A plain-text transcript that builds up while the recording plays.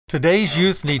Today's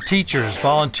youth need teachers,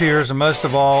 volunteers, and most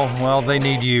of all, well, they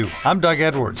need you. I'm Doug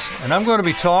Edwards, and I'm going to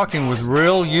be talking with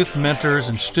real youth mentors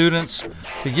and students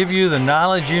to give you the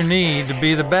knowledge you need to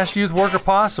be the best youth worker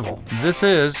possible. This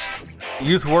is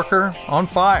Youth Worker on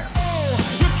Fire.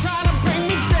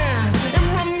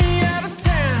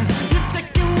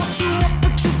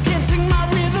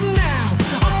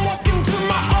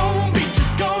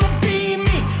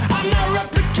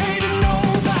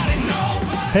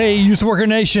 Hey, Youth Worker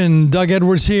Nation, Doug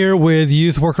Edwards here with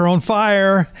Youth Worker on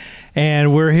Fire,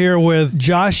 and we're here with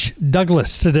Josh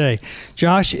Douglas today.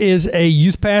 Josh is a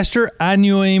youth pastor. I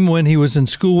knew him when he was in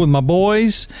school with my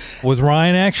boys, with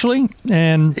Ryan actually,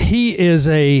 and he is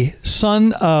a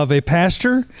son of a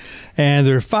pastor, and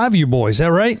there are 5 of you boys, is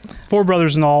that right? 4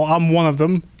 brothers in all. I'm one of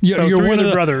them. So you're 3 one of of the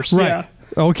the brothers. right. Yeah.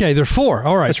 Okay, there are 4.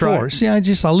 All right, That's 4. right. See, I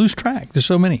lose track. There's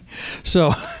so many.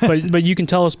 So, but you can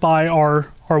tell us by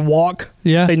our walk.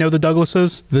 Yeah. They know the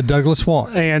Douglases. The Douglas Walk.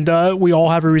 And we all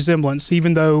have a resemblance,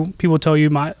 even though people tell you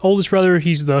my oldest brother,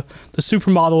 he's the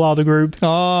supermodel out of the group.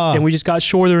 Oh. And we just got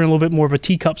shorter and a little bit more of a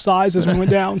teacup size as we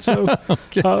went down. So,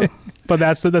 Okay. but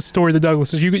that's the story of the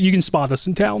Douglases. You can spot us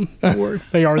in town. Don't worry.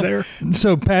 They are there.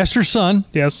 So, pastor's son.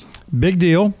 Yes. Big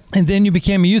deal. And then you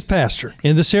became a youth pastor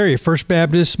in this area, First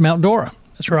Baptist, Mount Dora.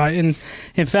 That's right. And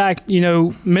in fact,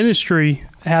 ministry,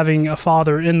 having a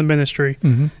father in the ministry,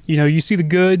 you see the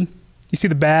good, you see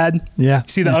the bad, Yeah. you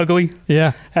see the ugly,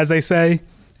 Yeah. as they say.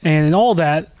 And in all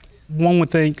that, one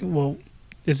would think, well,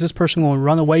 is this person going to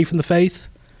run away from the faith?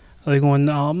 Are they going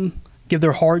to give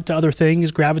their heart to other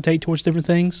things, gravitate towards different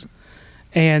things?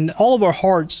 And all of our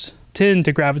hearts tend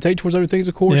to gravitate towards other things,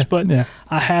 of course, Yeah, but yeah.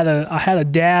 I had a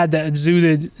dad that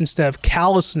exuded, instead of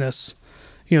callousness,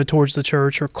 towards the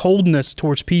church or coldness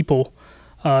towards people,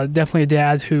 definitely a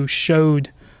dad who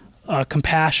showed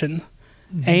compassion,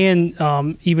 and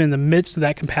even in the midst of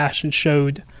that compassion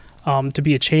showed to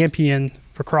be a champion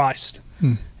for Christ.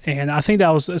 And I think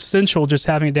that was essential, just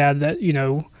having a dad that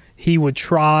he would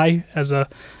try as a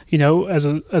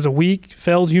weak,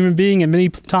 failed human being, and many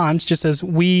times, just as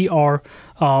we are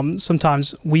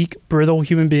sometimes weak, brittle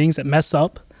human beings that mess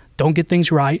up, don't get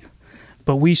things right.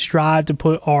 But we strive to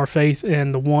put our faith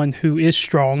in the one who is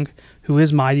strong, who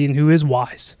is mighty, and who is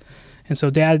wise. And so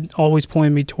Dad always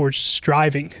pointed me towards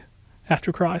striving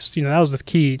after Christ. That was the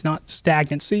key, not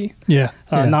stagnancy. Yeah.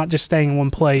 Not just staying in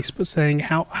one place, but saying,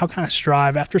 how can I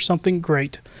strive after something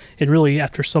great? And really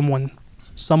after someone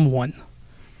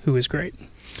who is great.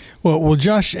 Well,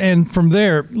 Josh, and from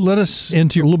there, let us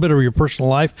into a little bit of your personal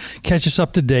life. Catch us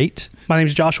up to date. My name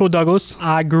is Joshua Douglas.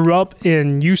 I grew up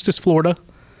in Eustis, Florida.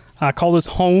 I call this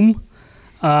home.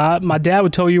 My dad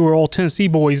would tell you we're all Tennessee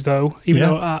boys, though, even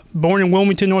though born in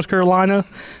Wilmington, North Carolina,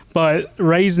 but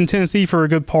raised in Tennessee for a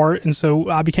good part. And so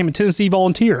I became a Tennessee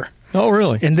volunteer. Oh,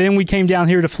 really? And then we came down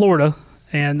here to Florida,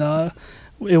 and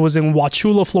it was in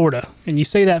Wauchula, Florida. And you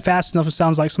say that fast enough, it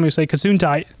sounds like somebody would say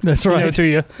Gesundheit. That's right. To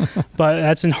you. But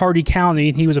that's in Hardy County,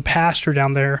 and he was a pastor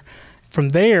down there. From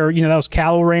there, that was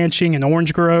cattle ranching and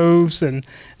orange groves, and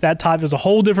that type was a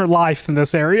whole different life than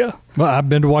this area. Well, I've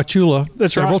been to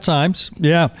Wauchula several times.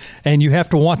 Yeah. And you have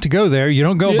to want to go there. You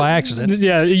don't go by accident.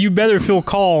 Yeah. You better feel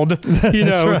called,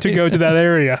 right. to go to that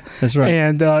area. That's right.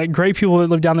 And great people that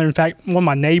live down there. In fact, one of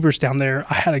my neighbors down there,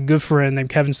 I had a good friend named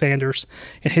Kevin Sanders,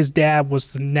 and his dad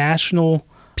was the national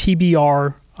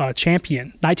PBR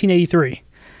champion, 1983.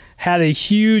 Had a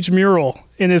huge mural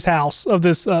in his house of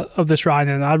this shrine,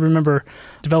 and I remember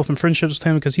developing friendships with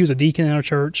him because he was a deacon in our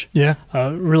church. Yeah,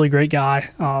 really great guy,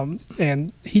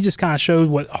 and he just kind of showed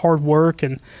what hard work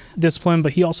and discipline,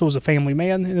 but he also was a family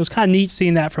man. And it was kind of neat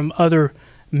seeing that from other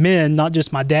men, not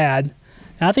just my dad.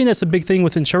 And I think that's a big thing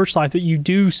within church life, that you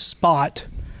do spot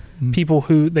people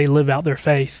who they live out their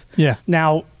faith. Yeah.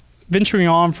 Now, venturing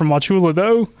on from Wauchula,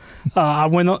 though, I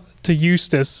went to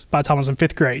Eustis by the time I was in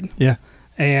 5th grade. Yeah.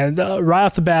 And right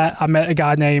off the bat, I met a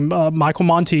guy named Michael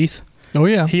Monteith. Oh,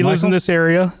 yeah. He lives in this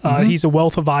area. He's a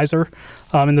wealth advisor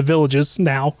in the villages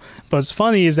now. But what's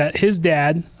funny is that his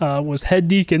dad was head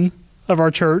deacon of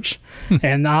our church,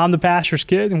 and I'm the pastor's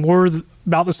kid, and we're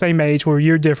about the same age. We're a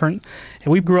year different.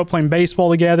 And we grew up playing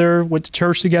baseball together, went to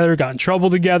church together, got in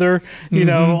trouble together,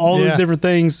 all those different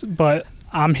things. But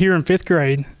I'm here in 5th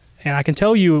grade. And I can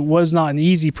tell you it was not an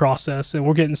easy process, and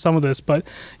we're getting some of this. But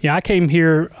I came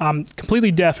here, I'm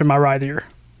completely deaf in my right ear,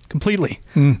 completely.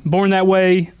 Born that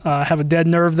way, have a dead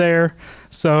nerve there.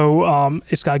 So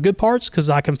it's got good parts because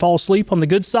I can fall asleep on the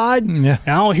good side, and I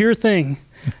don't hear a thing.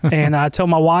 And I tell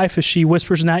my wife, if she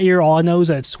whispers in that ear, all I know is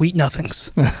that it's sweet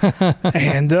nothings.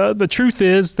 And the truth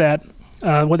is that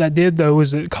what that did, though,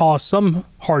 is it caused some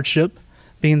hardship,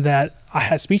 being that I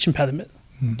had speech impediment.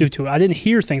 due to it. I didn't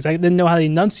hear things. I didn't know how to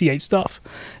enunciate stuff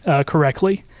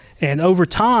correctly. And over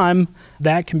time,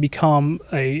 that can become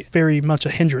very much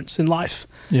a hindrance in life.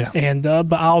 Yeah. And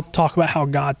but I'll talk about how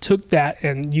God took that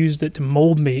and used it to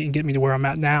mold me and get me to where I'm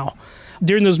at now.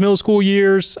 During those middle school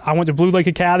years, I went to Blue Lake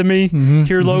Academy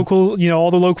here local. You know, all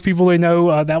the local people they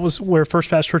know. That was where First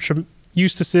Baptist Church of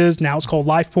Eustis is. Now it's called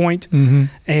Life Point.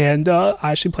 And I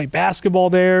actually played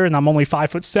basketball there, and I'm only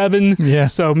 5'7". Yeah.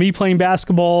 So me playing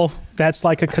basketball, that's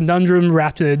like a conundrum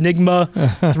wrapped in an enigma,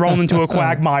 thrown into a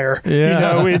quagmire. Yeah. You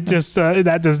know, it just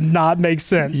that does not make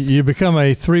sense. You become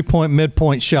a 3-point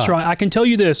midpoint shot. That's right. I can tell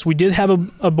you this: we did have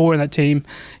a boy on that team.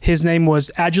 His name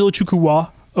was Agila Chukua,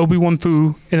 Obi-Wan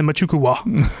Fu, and the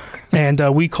Machukua. And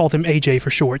we called him AJ for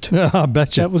short. I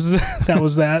bet you. That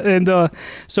was that. And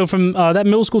so from that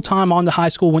middle school time on to high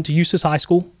school, went to Eustis High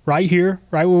School, right here,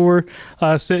 right where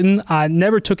we're sitting. I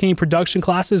never took any production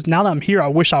classes. Now that I'm here, I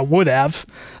wish I would have.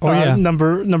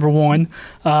 Number one.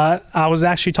 I was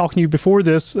actually talking to you before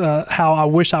this, how I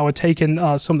wish I would have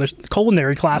taken some of the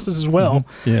culinary classes as well.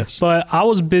 Yes. But I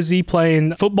was busy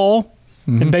playing football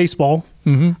and baseball.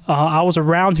 I was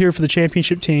around here for the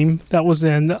championship team. That was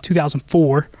in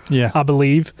 2004, I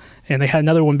believe. And they had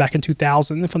another one back in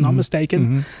 2000, if I'm not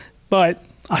mistaken. But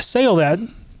I say all that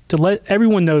to let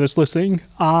everyone know that's listening,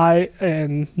 I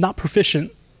am not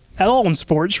proficient at all in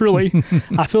sports, really.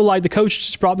 I feel like the coach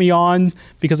just brought me on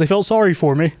because they felt sorry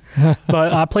for me.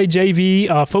 But I played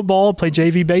JV football, played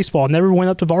JV baseball, never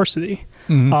went up to varsity.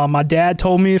 My dad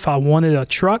told me if I wanted a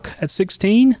truck at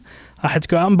 16, I had to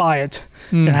go out and buy it.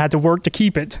 And I had to work to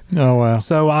keep it. Oh, wow.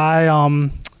 So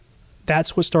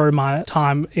that's what started my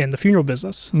time in the funeral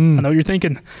business. I know you're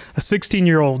thinking, a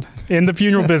 16-year-old in the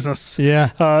funeral business. Yeah.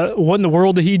 What in the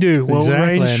world did he do? Well,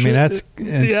 exactly. I mean, that's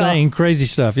insane, crazy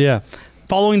stuff. Yeah.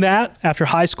 Following that, after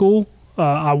high school,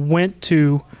 I went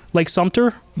to Lake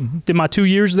Sumter, did my 2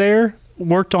 years there,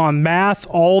 worked on math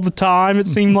all the time, it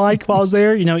seemed like, while I was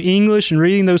there. You know, English and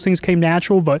reading, those things came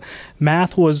natural, but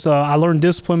math was, I learned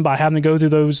discipline by having to go through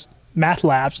those math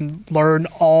labs and learn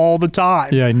all the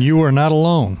time. Yeah, and you were not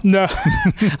alone. No.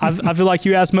 I feel like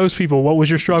you ask most people, what was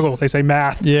your struggle? They say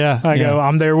math. Yeah. I go,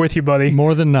 I'm there with you, buddy.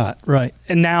 More than not, right.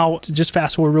 And now, to just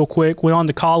fast forward real quick, went on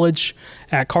to college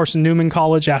at Carson Newman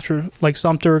College after Lake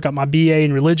Sumter, got my BA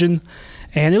in religion.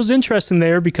 And it was interesting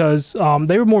there because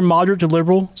they were more moderate to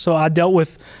liberal. So I dealt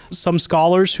with some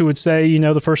scholars who would say, you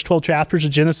know, the first 12 chapters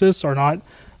of Genesis are not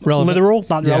literal,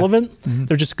 not relevant.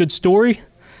 They're just a good story.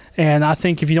 And I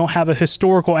think if you don't have a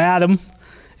historical Adam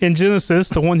in Genesis,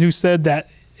 the one who said that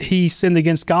he sinned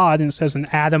against God, and it says in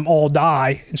Adam all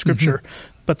die in Scripture,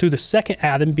 but through the second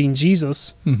Adam being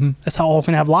Jesus, that's how all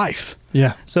can have life.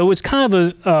 Yeah. So it's kind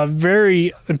of a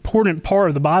very important part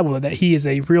of the Bible that he is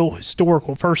a real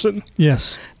historical person.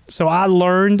 Yes. So I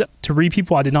learned to read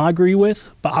people I did not agree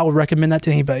with, but I would recommend that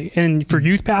to anybody. And for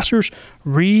youth pastors,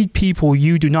 read people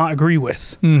you do not agree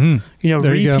with. You know,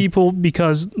 read people,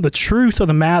 because the truth of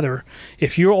the matter,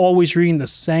 if you're always reading the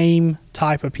same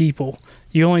type of people,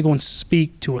 you're only going to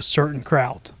speak to a certain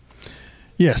crowd.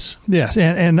 Yes, yes.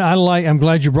 And I'm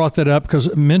glad you brought that up, because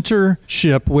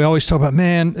mentorship, we always talk about,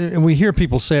 man, and we hear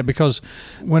people say it because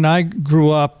when I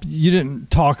grew up, you didn't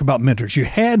talk about mentors. You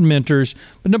had mentors,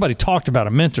 but nobody talked about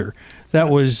a mentor. That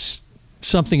was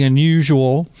something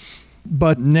unusual.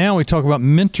 But now we talk about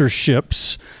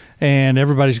mentorships, and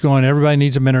everybody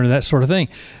needs a mentor and that sort of thing.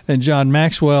 And John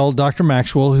Maxwell, Dr.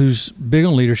 Maxwell, who's big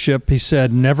on leadership, he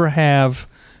said, never have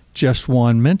just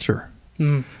one mentor.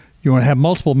 You want to have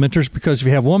multiple mentors, because if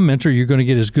you have one mentor, you're going to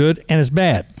get as good and as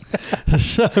bad.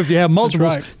 So if you have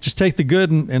multiples, just take the good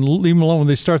and leave them alone. When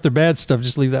they start their bad stuff,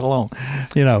 just leave that alone.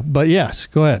 You know. But yes,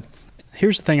 go ahead.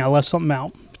 Here's the thing. I left something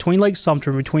out. Between Lake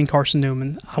Sumter and between Carson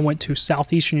Newman, I went to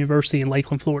Southeastern University in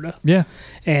Lakeland, Florida. Yeah.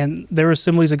 And there were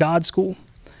Assemblies of God school.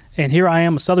 And here I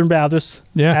am, a Southern Baptist,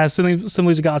 at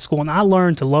Assemblies of God school. And I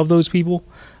learned to love those people.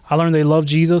 I learned they love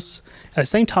Jesus. At the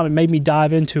same time, it made me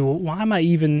dive into why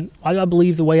do I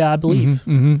believe the way I believe?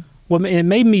 Well, it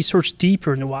made me search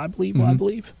deeper into why I believe what I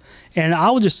believe. And I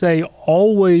would just say,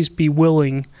 always be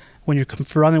willing when you're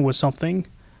confronted with something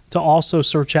to also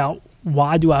search out,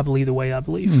 why do I believe the way I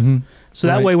believe? So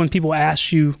that way, when people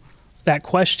ask you that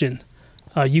question,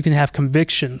 you can have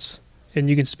convictions and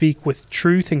you can speak with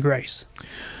truth and grace.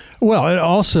 Well, it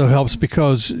also helps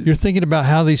because you're thinking about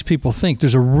how these people think.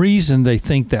 There's a reason they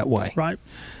think that way. Right.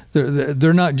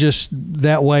 They're not just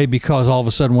that way because all of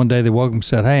a sudden one day they woke up and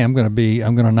said, "Hey, I'm going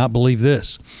to not believe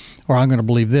this," or "I'm going to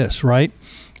believe this," right?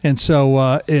 And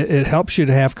so it helps you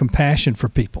to have compassion for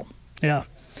people. Yeah.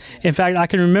 In fact, I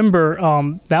can remember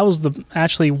that was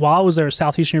actually while I was there at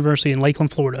Southeastern University in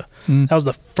Lakeland, Florida. That was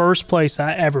the first place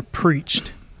I ever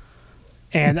preached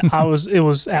And it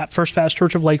was at First Baptist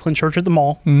Church of Lakeland, Church at the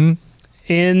Mall.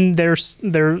 In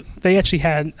they actually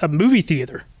had a movie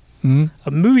theater. A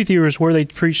movie theater is where they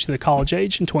preached to the college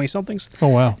age and 20-somethings. Oh,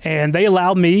 wow. And they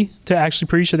allowed me to actually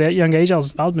preach at that young age. I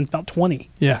was about 20.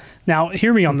 Yeah. Now,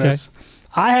 hear me on this.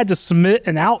 I had to submit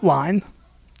an outline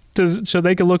so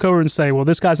they could look over and say, well,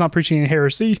 this guy's not preaching any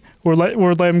heresy, or let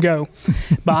him go.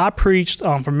 But I preached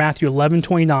from Matthew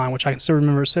 11:29, which I can still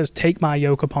remember. It says, take my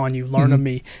yoke upon you, learn of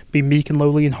me, be meek and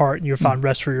lowly in heart, and you'll find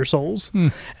rest for your souls.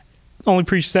 Only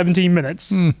preached 17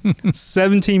 minutes.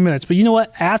 17 minutes. But you know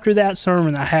what? After that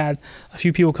sermon, I had a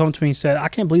few people come to me and said, I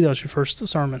can't believe that was your first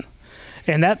sermon.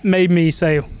 And that made me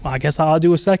say, well, I guess I'll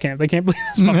do a second. They can't believe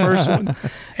that's my first one.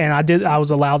 And I was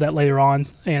allowed that later on.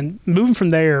 And moving from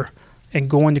there and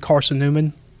going to Carson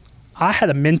Newman, I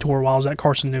had a mentor while I was at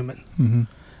Carson Newman,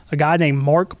 a guy named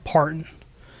Mark Parton.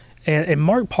 And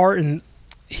Mark Parton,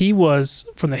 he was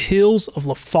from the hills of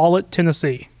La Follette,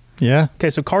 Tennessee. Yeah. Okay,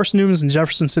 so Carson Newman's in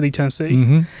Jefferson City,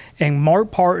 Tennessee. And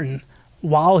Mark Parton,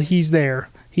 while he's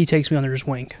there, he takes me under his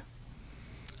wing.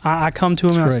 I come to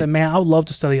him and I said, man, I would love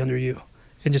to study under you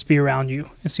and just be around you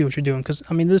and see what you're doing. Because,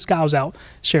 I mean, this guy was out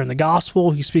sharing the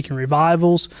gospel. He's speaking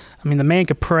revivals. I mean, the man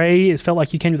could pray. It felt like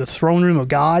he came to the throne room of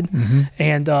God.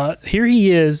 And here he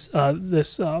is,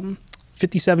 this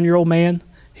 57-year-old man.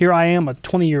 Here I am, a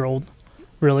 20-year-old,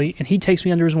 really. And he takes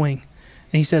me under his wing.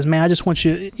 And he says, man, I just want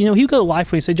you, he would go to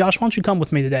Lifeway and say, Josh, why don't you come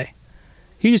with me today?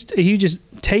 He just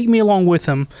take me along with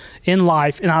him in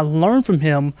life. And I learned from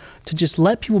him to just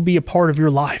let people be a part of your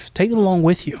life. Take them along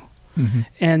with you.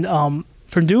 And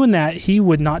from doing that, he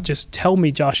would not just tell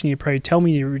me, Josh, you need to pray, tell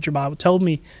me to read your Bible, tell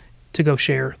me to go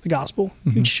share the gospel.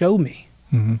 He would show me.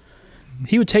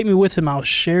 He would take me with him. I would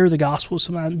share the gospel with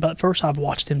somebody, but first I've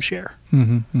watched him share.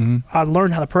 I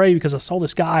learned how to pray because I saw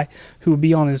this guy who would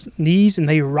be on his knees and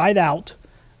they would write out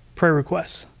prayer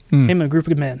requests, him and a group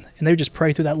of men, and they would just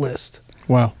pray through that list.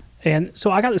 Wow. And so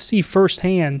I got to see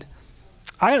firsthand,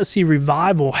 I got to see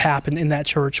revival happen in that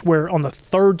church where on the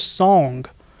third song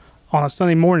on a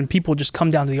Sunday morning, people just come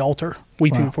down to the altar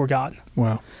weeping before God.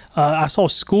 Wow. I saw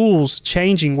schools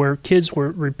changing where kids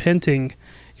were repenting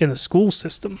in the school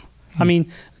system. I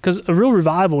mean, because a real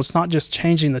revival, it's not just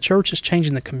changing the church, it's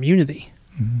changing the community.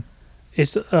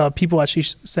 It's people actually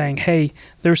saying, hey,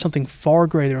 there's something far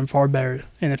greater and far better.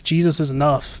 And if Jesus is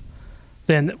enough,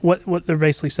 then what they're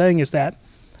basically saying is that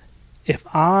if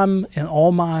I'm in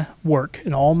all my work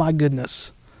and all my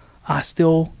goodness, I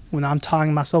still, when I'm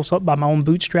tying myself up by my own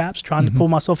bootstraps, trying to pull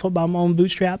myself up by my own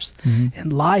bootstraps,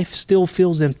 and life still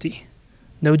feels empty,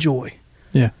 no joy.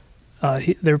 Yeah.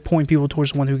 They're pointing people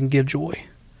towards the one who can give joy,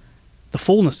 the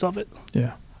fullness of it.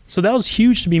 Yeah. So that was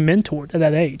huge to be mentored at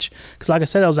that age. Because like I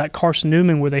said, I was at Carson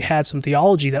Newman where they had some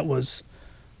theology that was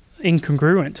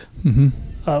incongruent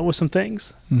with some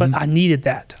things. But I needed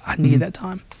that. I needed that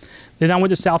time. Then I went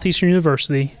to Southeastern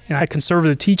University and I had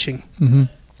conservative teaching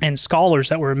and scholars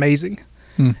that were amazing.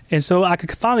 And so I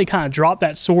could finally kind of drop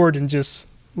that sword and just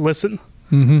listen.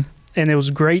 And it was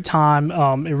a great time.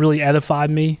 It really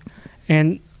edified me.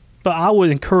 But I would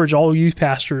encourage all youth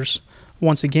pastors,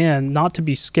 once again, not to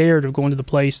be scared of going to the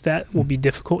place that will be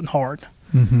difficult and hard.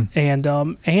 And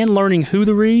learning who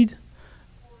to read.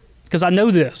 Because I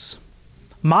know this.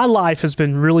 My life has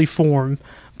been really formed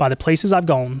by the places I've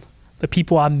gone, the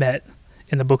people I've met,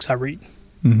 and the books I read.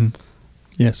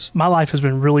 Yes. My life has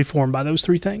been really formed by those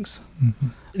three things.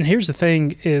 And here's the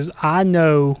thing is I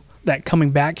know that coming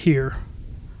back here,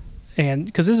 and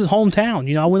because this is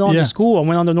hometown, I went on to school. I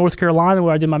went on to North Carolina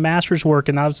where I did my master's work,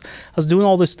 and I was doing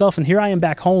all this stuff, and here I am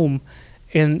back home.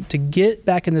 And to get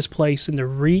back in this place and to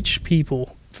reach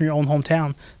people from your own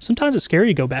hometown, sometimes it's scary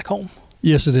to go back home.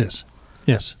 Yes, it is.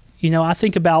 Yes. I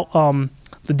think about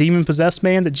the demon-possessed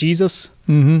man that Jesus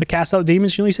that cast out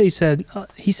demons. He said,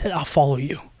 I'll follow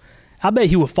you. I bet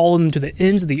he would follow them to the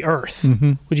ends of the earth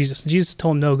with Jesus. Jesus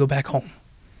told him, no, go back home.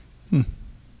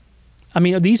 I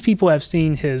mean, these people have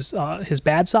seen his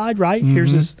bad side, right?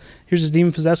 Here's this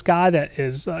demon-possessed guy that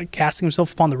is casting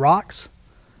himself upon the rocks.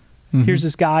 Here's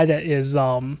this guy that is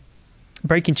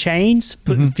breaking chains,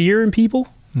 putting fear in people.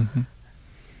 And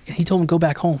he told him, go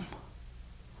back home.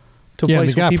 Yeah,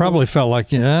 the guy probably felt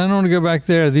like, I don't want to go back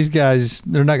there. These guys,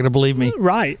 they're not going to believe me.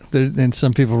 Right. And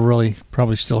some people really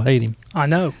probably still hate him. I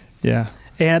know. Yeah.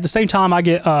 And at the same time, I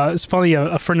get, it's funny,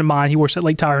 a friend of mine, he works at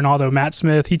Lake Tire and Auto, Matt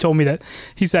Smith, he told me that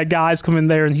he's had guys come in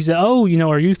there and he said,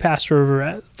 our youth pastor over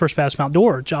at First Baptist Mount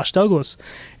Dora, Josh Douglas.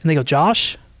 And they go,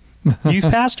 Josh, Youth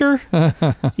pastor?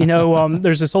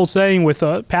 There's this old saying with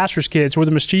pastors' kids, we're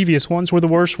the mischievous ones, we're the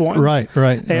worst ones.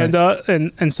 Right.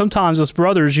 And sometimes us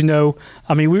brothers, we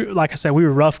like I said, we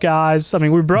were rough guys. I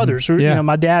mean, we were brothers.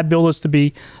 My dad built us to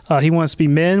be, he wants to be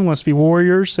men, wants to be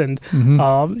warriors. And,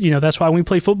 that's why when we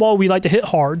play football, we like to hit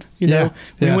hard. We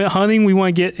went hunting, we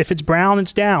want to get, if it's brown,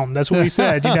 it's down. That's what we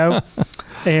said,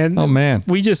 And oh, man.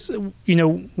 we just,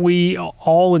 we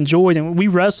all enjoyed and we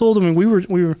wrestled. I mean, we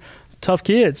were tough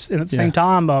kids, and at the same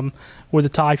time, we're the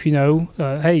type,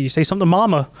 hey, you say something to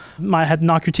mama, might have to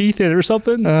knock your teeth in or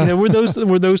something. We're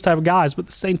those type of guys. But at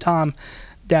the same time,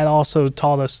 Dad also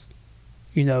taught us,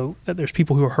 that there's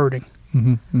people who are hurting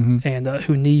and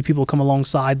who need people to come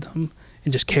alongside them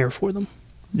and just care for them.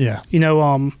 Yeah.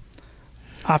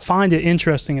 I find it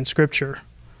interesting in Scripture.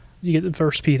 You get the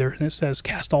First Peter, and it says,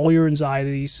 "Cast all your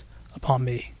anxieties upon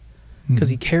me, because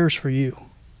He cares for you."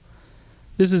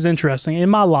 This is interesting.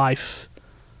 In my life,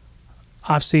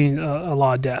 I've seen a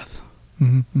lot of death.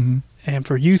 And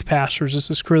for youth pastors,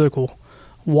 this is critical.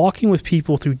 Walking with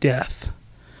people through death,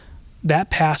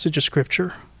 that passage of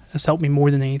Scripture has helped me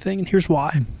more than anything. And here's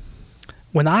why.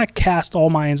 When I cast all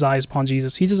my anxieties upon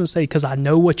Jesus, He doesn't say, because I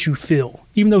know what you feel,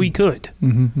 even though He could.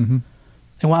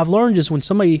 And what I've learned is when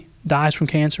somebody dies from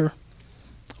cancer,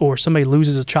 or somebody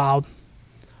loses a child,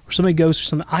 or somebody goes through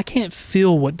something, I can't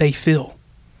feel what they feel.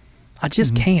 I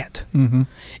just can't.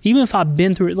 Even if I've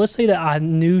been through it, let's say that I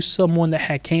knew someone that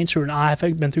had cancer and I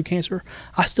have been through cancer,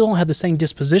 I still don't have the same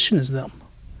disposition as them.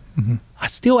 I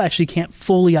still actually can't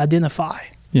fully identify.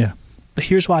 Yeah. But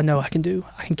here's what I know I can do.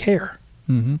 I can care.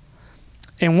 And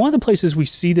one of the places we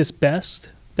see this best,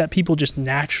 that people just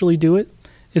naturally do it,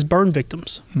 is burn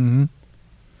victims.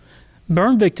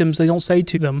 Burn victims, they don't say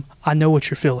to them, I know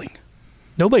what you're feeling.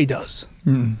 Nobody does.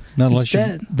 Not unless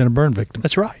you've been a burn victim.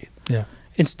 That's right. Yeah.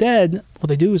 Instead, what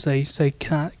they do is they say,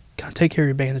 can I take care of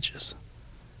your bandages?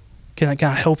 Can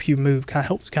I help you move?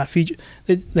 Can I feed you?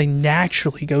 They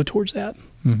naturally go towards that.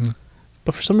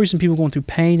 But for some reason, people going through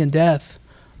pain and death,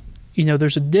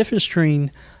 there's a difference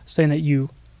between saying that you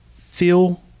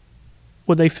feel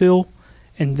what they feel,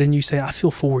 and then you say, I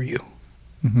feel for you.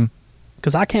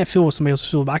 Because I can't feel what somebody else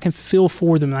feels, but I can feel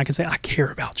for them, and I can say, I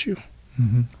care about you.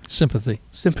 Sympathy.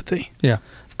 Yeah.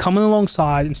 Coming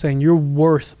alongside and saying, you're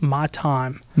worth my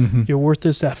time. You're worth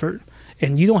this effort.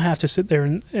 And you don't have to sit there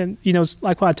and it's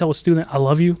like when I tell a student, I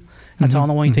love you, and I tell them I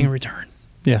don't want anything in return.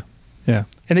 Yeah. Yeah.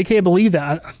 And they can't believe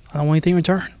that. I don't want anything in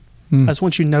return. I just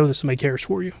want you to know that somebody cares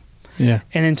for you. Yeah.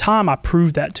 And in time, I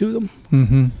proved that to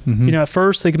them. At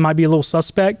first, they might be a little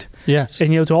suspect. Yes.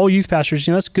 And, to all youth pastors,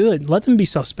 that's good. Let them be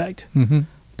suspect.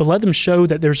 But let them show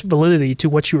that there's validity to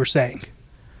what you are saying.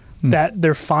 That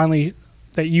they're finally,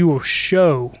 that you will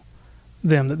show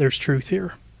them that there's truth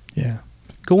here. Yeah.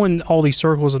 Going all these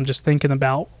circles, I'm just thinking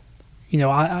about,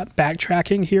 I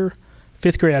backtracking here.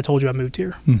 5th grade, I told you I moved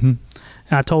here. And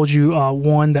I told you,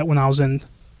 one, that when I was in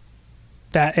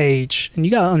that age, and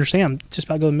you got to understand, I'm just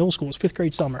about to go to middle school. It's 5th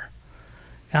grade summer.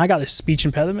 And I got this speech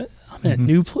impediment. I'm in a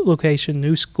new location,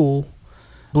 new school,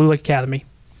 Blue Lake Academy.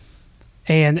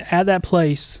 And at that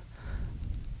place,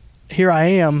 here I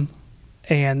am,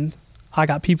 and I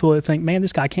got people that think, man,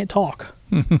 this guy can't talk.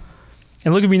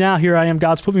 And look at me now. Here I am.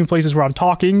 God's put me in places where I'm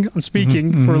talking, I'm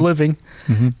speaking for a living.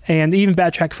 And even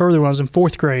backtrack further, when I was in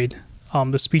 4th grade,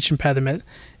 the speech impediment,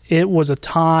 it was a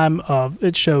time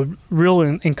it showed real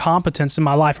incompetence in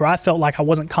my life, where I felt like I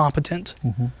wasn't competent,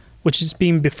 which is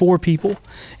being before people.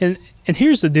 And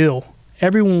here's the deal.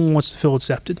 Everyone wants to feel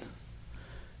accepted.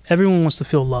 Everyone wants to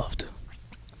feel loved.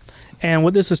 And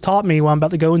what this has taught me, what I'm about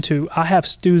to go into, I have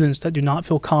students that do not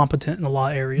feel competent in a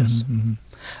lot of areas.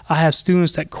 I have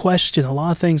students that question a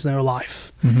lot of things in their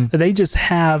life, that they just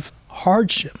have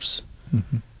hardships,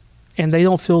 and they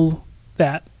don't feel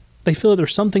that. They feel that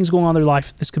there's some things going on in their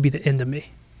life, this could be the end of me.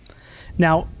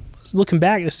 Now, looking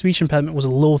back, the speech impediment was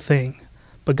a little thing,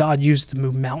 but God used it to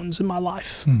move mountains in my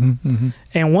life.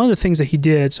 And one of the things that He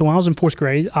did, so when I was in 4th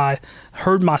grade, I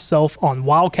heard myself on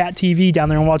Wildcat TV down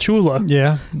there in Wauchula.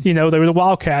 Yeah. They were the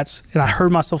Wildcats, and I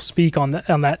heard myself speak on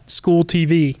that school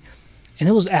TV, and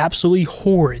it was absolutely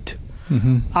horrid.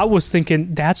 I was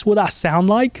thinking, that's what I sound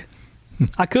like?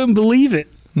 I couldn't believe it.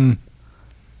 And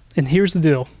here's the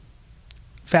deal.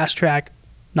 Fast track,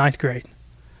 9th grade.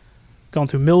 Gone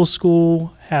through middle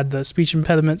school, had the speech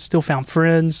impediment, still found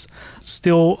friends,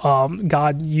 still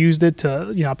God used it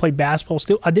to, I played basketball.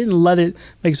 Still, I didn't let it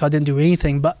make it so I didn't do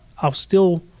anything, but I was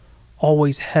still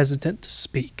always hesitant to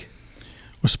speak.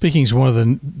 Well, speaking is one of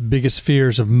the biggest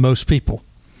fears of most people.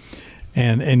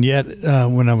 And yet,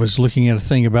 when I was looking at a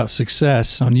thing about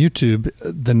success on YouTube,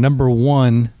 the number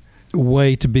one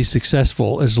way to be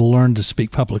successful is learn to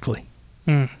speak publicly.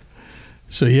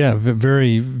 So yeah,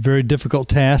 very, very difficult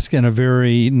task and a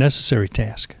very necessary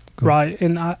task. Right.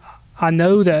 And I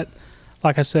know that,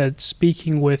 like I said,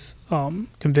 speaking with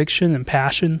conviction and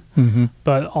passion,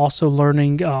 but also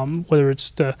learning whether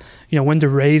it's when to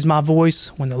raise my voice,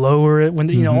 when to lower it, when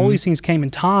to, all these things came in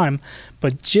time,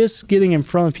 but just getting in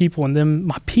front of people and then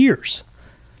my peers.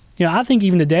 I think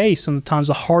even today, sometimes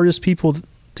the hardest people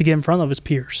to get in front of is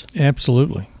peers.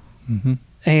 Absolutely.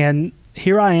 And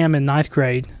here I am in 9th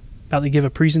grade, about to give a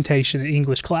presentation in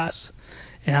English class.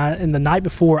 And the night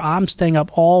before, I'm staying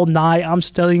up all night. I'm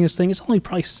studying this thing. It's only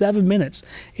probably 7 minutes,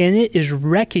 and it is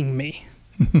wrecking me.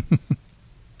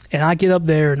 And I get up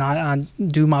there, and I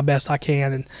do my best I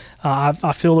can, and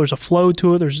I feel there's a flow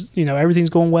to it. There's everything's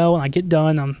going well, and I get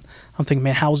done. I'm thinking,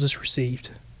 man, how is this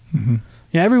received?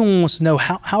 Everyone wants to know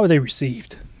how are they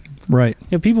received. Right.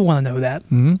 People want to know that.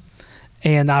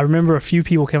 And I remember a few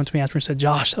people came up to me after and said,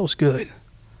 "Josh, that was good.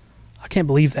 I can't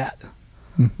believe that."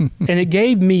 And it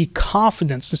gave me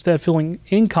confidence. Instead of feeling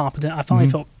incompetent, I finally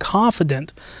felt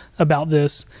confident about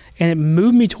this. And it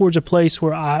moved me towards a place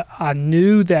where I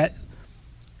knew that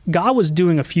God was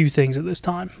doing a few things at this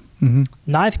time.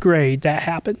 9th grade, that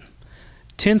happened.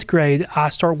 10th grade, I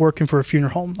start working for a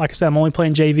funeral home. Like I said, I'm only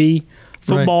playing JV,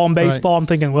 football and baseball. I'm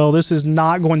thinking, well, this is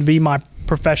not going to be my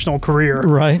professional career.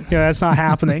 That's not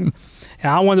happening.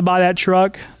 And I wanted to buy that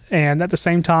truck. And at the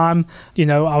same time,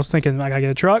 I was thinking, I got to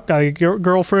get a truck, got to get a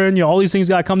girlfriend, all these things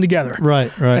got to come together.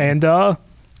 Right. And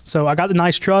so I got the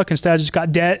nice truck. Instead, I just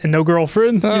got debt and no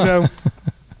girlfriend,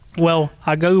 Well,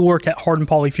 I go to work at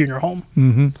Harden-Pauli Funeral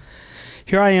Home.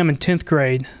 Here I am in 10th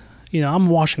grade. I'm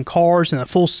washing cars in a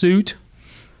full suit.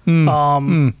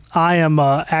 I am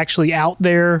actually out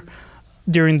there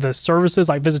during the services,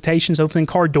 like visitations, opening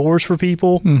car doors for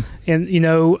people. And,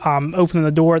 I'm opening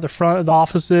the door at the front of the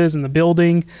offices and the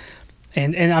building.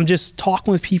 And I'm just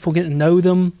talking with people, getting to know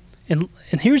them. And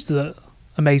here's the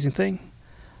amazing thing.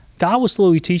 God was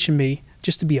slowly teaching me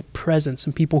just to be a presence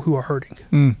in people who are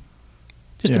hurting.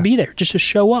 Just to be there, just to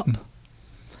show up.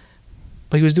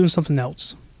 But he was doing something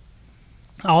else.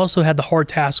 I also had the hard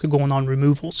task of going on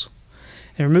removals.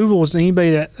 And removal is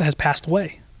anybody that has passed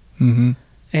away.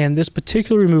 And this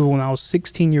particular removal, when I was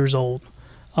 16 years old,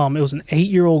 it was an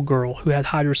 8-year-old girl who had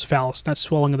hydrocephalus, that's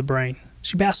swelling of the brain.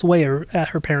 She passed away at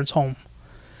her parents' home.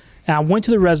 And I went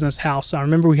to the residence house. I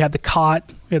remember we had the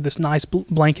cot. We had this nice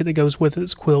blanket that goes with it,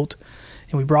 this quilt.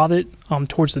 And we brought it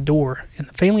towards the door. And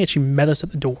the family actually met us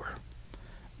at the door.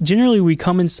 Generally, we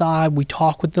come inside, we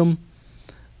talk with them,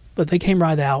 but they came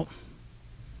right out.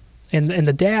 And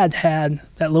the dad had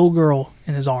that little girl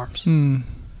in his arms.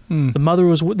 The mother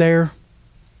was there.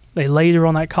 They laid her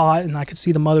on that cot, and I could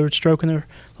see the mother stroking her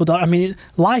little daughter. I mean,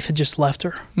 life had just left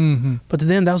her. But to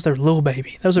them, that was their little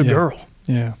baby. That was their girl.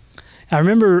 I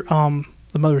remember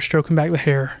the mother stroking back the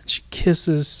hair. She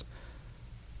kisses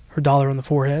her daughter on the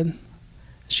forehead.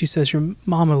 She says, "Your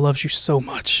mama loves you so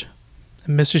much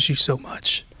and misses you so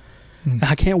much. And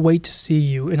I can't wait to see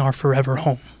you in our forever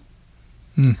home."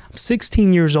 I'm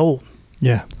 16 years old.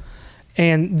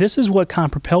 And this is what kind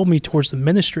of propelled me towards the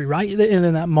ministry, right? And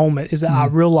in that moment is that I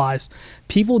realized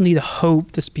people need a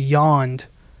hope that's beyond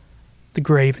the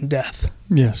grave and death.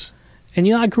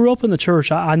 And, I grew up in the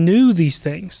church. I knew these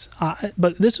things.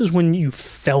 But this is when you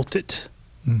felt it.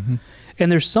 And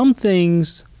there's some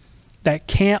things that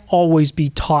can't always be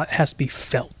taught, has to be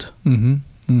felt. And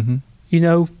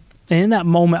in that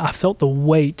moment, I felt the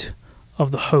weight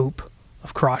of the hope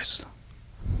of Christ.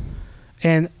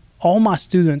 And all my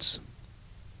students,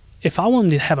 if I want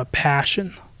them to have a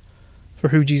passion for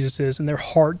who Jesus is and their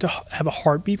heart to have a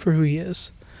heartbeat for who he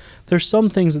is, there's some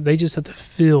things that they just have to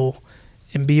feel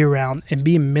and be around and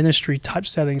be in ministry type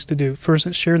settings to do. For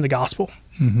instance, sharing the gospel.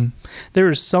 There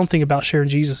is something about sharing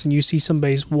Jesus, and you see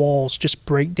somebody's walls just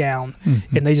break down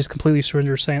and they just completely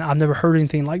surrender, saying, "I've never heard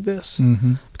anything like this."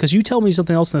 Because you tell me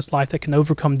something else in this life that can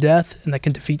overcome death and that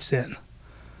can defeat sin.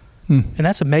 And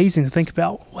that's amazing to think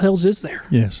about. What else is there?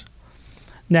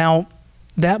 Now,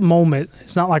 that moment,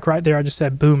 it's not like right there I just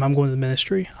said, boom, I'm going to the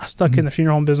ministry. I stuck in the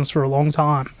funeral home business for a long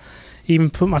time. Even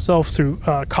put myself through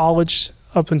college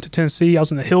up into Tennessee. I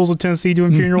was in the hills of Tennessee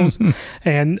doing funerals.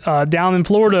 And down in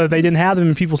Florida, they didn't have them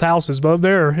in people's houses. But up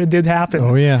there, it did happen.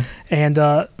 And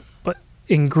but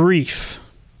in grief,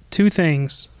 2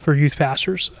 things for youth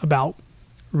pastors about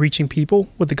reaching people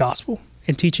with the gospel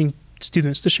and teaching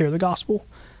students to share the gospel.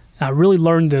 And I really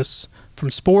learned this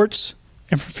from sports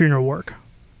and from funeral work.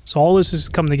 So all this is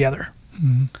coming together.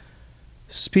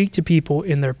 Speak to people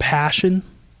in their passion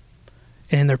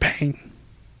and in their pain.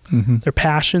 Their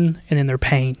passion and in their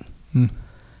pain. And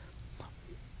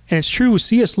it's true,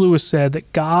 C.S. Lewis said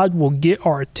that God will get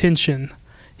our attention.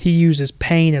 he uses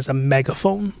pain as a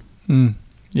megaphone.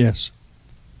 Yes.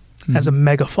 As a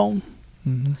megaphone.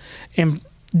 And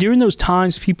during those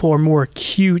times, people are more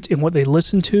acute in what they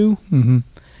listen to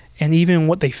and even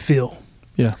what they feel.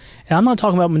 Yeah. And I'm not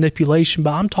talking about manipulation,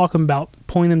 but I'm talking about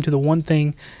pointing them to the one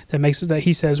thing that makes it that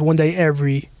he says one day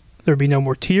there'll be no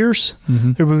more tears,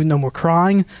 there'll be no more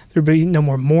crying, there'll be no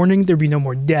more mourning, there'll be no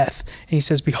more death. And he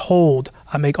says, behold,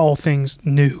 I make all things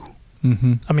new.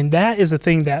 I mean, that is the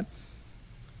thing that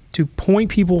to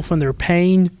point people from their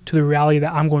pain to the reality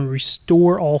that I'm going to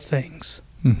restore all things.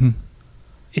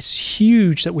 It's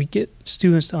huge that we get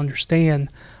students to understand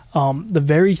the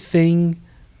very thing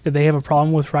that they have a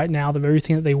problem with right now, the very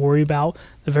thing that they worry about,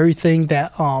 the very thing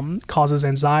that causes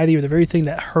anxiety, or the very thing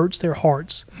that hurts their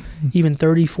hearts. Even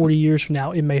 30, 40 years from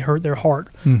now, it may hurt their heart.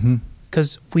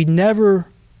 Because we never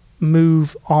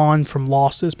move on from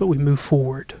losses, but we move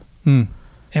forward.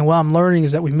 And what I'm learning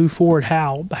is that we move forward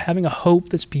how? By having a hope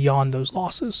that's beyond those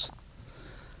losses.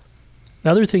 The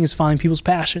other thing is finding people's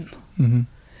passion.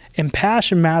 And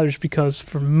passion matters because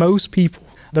for most people,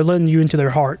 they're letting you into their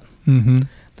heart.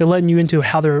 They're letting you into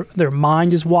how their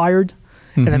mind is wired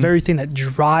and the very thing that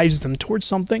drives them towards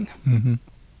something.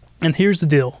 And here's the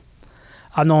deal.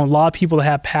 I've known a lot of people that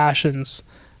have passions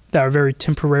that are very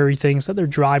temporary things that they're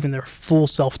driving their full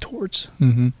self towards.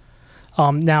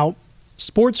 Now,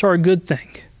 sports are a good thing.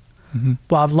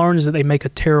 What I've learned is that they make a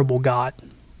terrible God.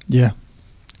 Yeah.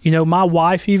 You know, my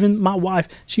wife,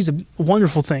 she's a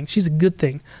wonderful thing. She's a good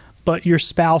thing. But your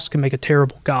spouse can make a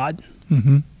terrible God.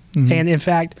 And in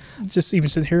fact, just even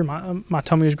sitting here, my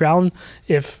tummy is growling.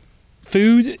 If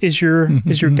food is your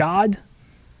God,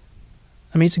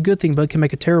 I mean, it's a good thing, but it can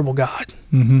make a terrible God.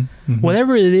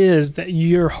 Whatever it is that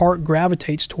your heart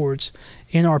gravitates towards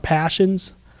in our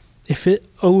passions, if it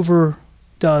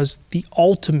overdoes the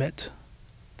ultimate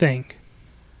thing,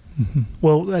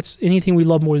 well, that's anything we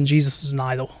love more than Jesus is an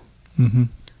idol.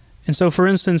 And so, for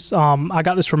instance, I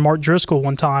got this from Mark Driscoll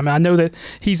one time. And I know that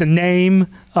he's a name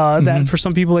that for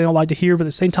some people they don't like to hear, but at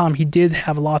the same time, he did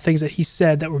have a lot of things that he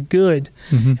said that were good.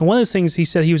 And one of those things he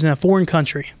said, he was in a foreign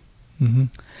country.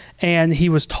 And he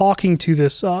was talking to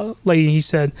this lady, and he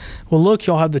said, well, look,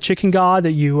 y'all have the chicken god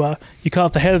that you cut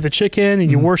off the head of the chicken, and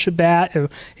you worship that.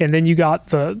 And then you got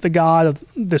the god of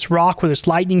this rock where this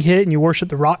lightning hit, and you worship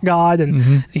the rock god.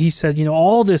 And he said, you know,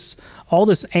 all this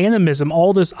animism,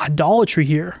 all this idolatry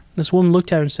here. This woman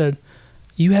looked at her and said,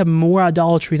 you have more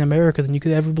idolatry in America than you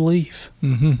could ever believe.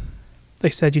 They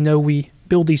said, you know, we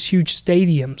build these huge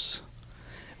stadiums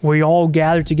where you all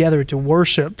gather together to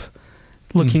worship,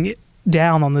 looking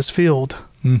down on this field.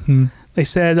 They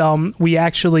said we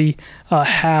actually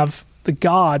have the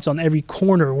gods on every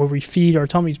corner where we feed our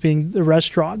tummies, being the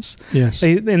restaurants. Yes.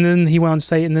 And then he went on to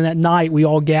say, and then at night we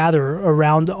all gather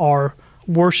around our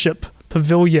worship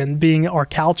pavilion, being our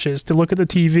couches, to look at the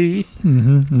TV.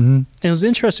 And it was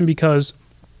interesting because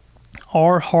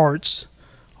our hearts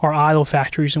are idol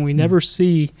factories, and we never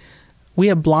see, we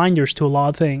have blinders to a lot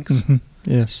of things.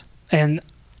 Yes. And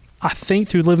I think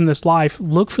through living this life,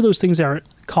 look for those things that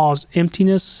cause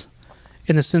emptiness,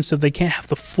 in the sense of they can't have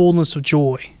the fullness of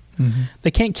joy.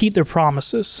 They can't keep their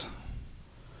promises.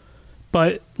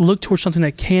 But look towards something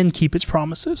that can keep its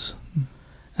promises. And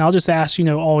I'll just ask, you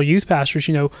know, all youth pastors,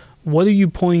 you know, what are you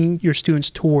pointing your students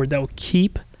toward that will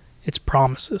keep its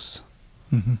promises?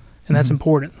 And that's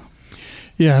important.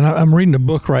 Yeah, and I'm reading a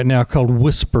book right now called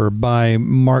Whisper by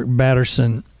Mark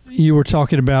Batterson. You were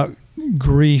talking about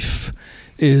grief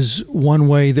is one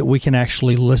way that we can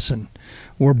actually listen.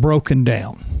 We're broken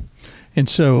down. And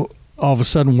so all of a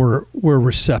sudden we're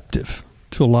receptive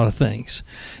to a lot of things.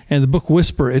 And the book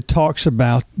Whisper, it talks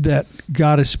about that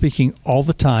God is speaking all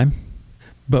the time,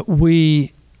 but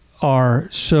we are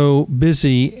so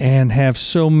busy and have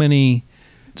so many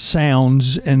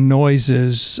sounds and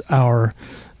noises.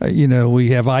 We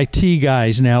have IT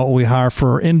guys now we hire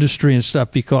for industry and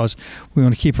stuff because we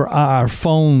want to keep our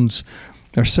phones,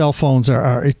 our cell phones,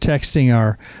 our texting,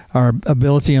 our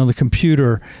ability on the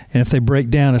computer, and if they break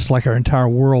down, it's like our entire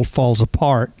world falls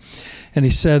apart. And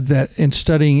he said that in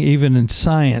studying, even in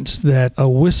science, that a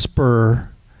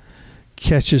whisper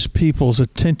catches people's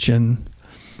attention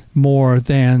more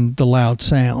than the loud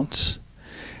sounds.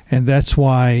 And that's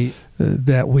why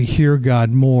that we hear God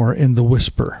more in the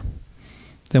whisper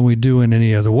than we do in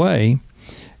any other way.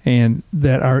 And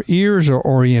that our ears are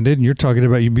oriented, and you're talking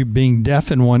about you being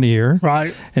deaf in one ear.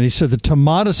 Right. And he said the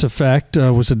Tomatis effect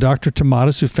was a Dr.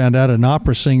 Tomatis who found out an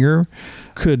opera singer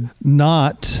could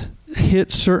not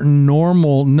hit certain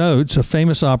normal notes, a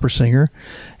famous opera singer,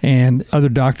 and other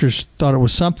doctors thought it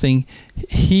was something.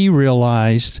 He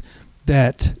realized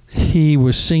that he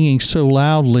was singing so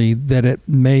loudly that it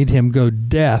made him go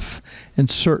deaf in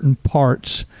certain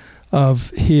parts of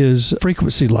his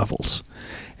frequency levels.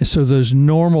 And so those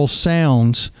normal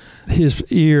sounds, his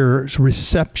ear's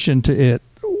reception to it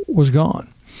was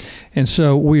gone. And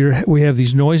so we have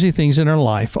these noisy things in our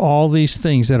life, all these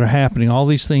things that are happening, all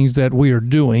these things that we are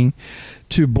doing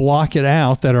to block it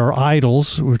out, that are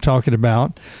idols we're talking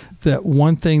about. That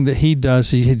one thing that he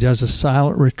does a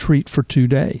silent retreat for 2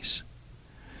 days.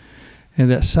 And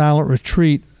that silent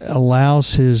retreat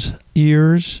allows his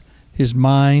ears, his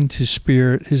mind, his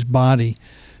spirit, his body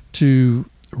to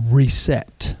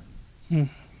reset. And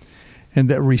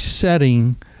that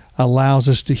resetting allows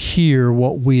us to hear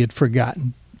what we had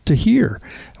forgotten to hear,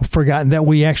 forgotten that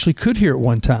we actually could hear at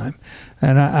one time.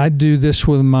 And I do this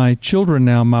with my children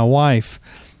now, my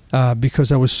wife,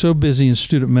 because I was so busy in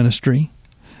student ministry.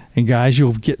 And guys,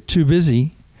 you'll get too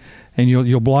busy and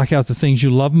you'll block out the things you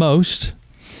love most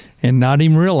and not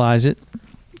even realize it.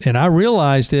 And I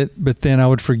realized it, but then I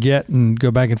would forget and go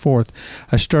back and forth.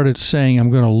 I started saying, I'm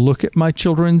going to look at my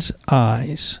children's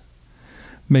eyes.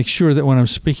 Make sure that when I'm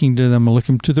speaking to them, I look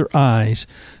into their eyes.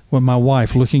 With my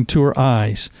wife, looking to her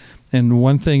eyes. And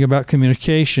one thing about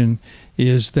communication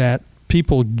is that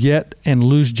people get and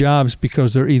lose jobs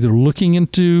because they're either looking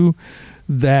into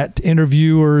that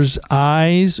interviewer's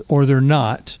eyes or they're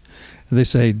not. They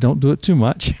say, don't do it too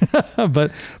much,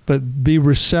 but be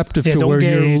receptive to where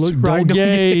you're looking. Don't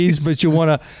gaze, but you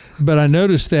want to. But I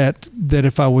noticed that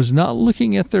if I was not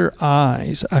looking at their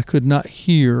eyes, I could not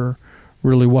hear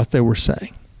really what they were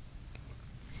saying.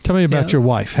 Tell me about your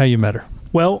wife, how you met her.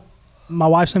 Well, my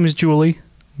wife's name is Julie,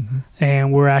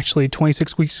 and we're actually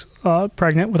 26 weeks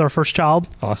pregnant with our first child.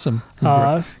 Awesome.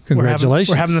 Congratulations.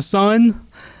 We're having a son.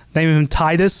 Name him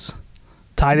Titus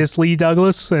Lee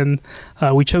Douglas. And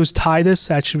we chose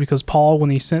Titus actually because Paul,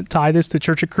 when he sent Titus to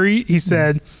Church of Crete, he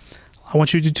said, I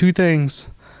want you to do 2 things.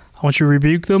 I want you to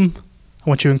rebuke them. I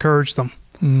want you to encourage them.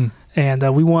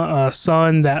 And we want a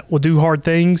son that will do hard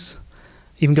things,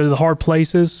 even go to the hard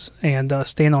places and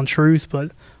stand on truth,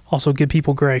 but also give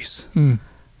people grace.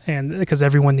 And because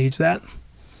everyone needs that.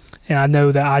 And I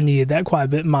know that I needed that quite a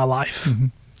bit in my life.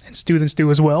 And students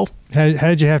do as well. How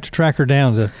did you have to track her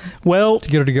down to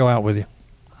get her to go out with you?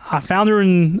 I found her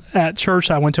at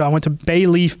church I went to. I went to Bay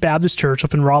Leaf Baptist Church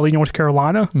up in Raleigh, North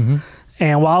Carolina.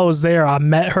 And while I was there, I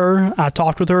met her, I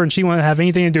talked with her, and she wouldn't have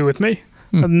anything to do with me.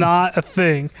 Not a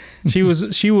thing. She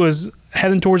was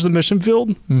heading towards the mission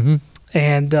field.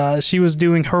 And she was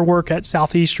doing her work at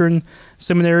Southeastern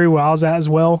Seminary where I was at as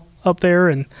well up there.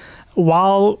 And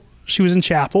while she was in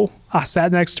chapel, I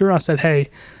sat next to her. I said, hey,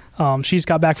 she's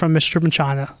got back from a mission trip in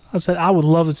China. I said, I would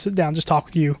love to sit down and just talk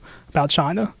with you about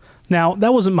China. Now,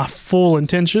 that wasn't my full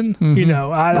intention. You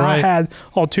know, I had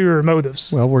ulterior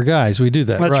motives. Well, we're guys. We do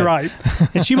that. That's right.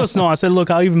 And she must know. I said, look,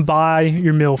 I'll even buy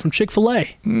your meal from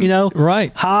Chick-fil-A, you know?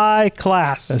 High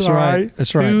class. That's right.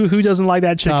 That's right. Who doesn't like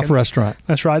that chicken? Top restaurant.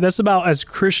 That's right. That's about as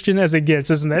Christian as it gets,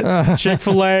 isn't it?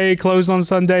 Chick-fil-A, closed on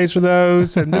Sundays for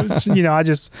those. And, you know,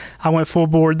 I went full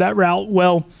board that route.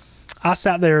 Well, I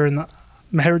sat there and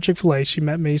met her at Chick-fil-A. She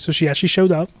met me. So she actually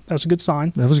showed up. That was a good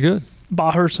sign. That was good.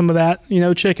 Bought her some of that,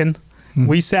 chicken.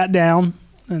 We sat down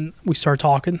and we started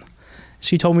talking.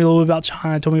 She told me a little bit about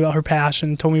China, told me about her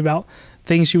passion, told me about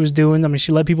things she was doing. I mean,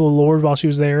 she led people to the Lord while she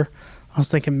was there. I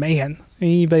was thinking, man,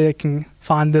 anybody that can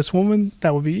find this woman,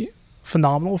 that would be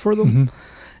phenomenal for them.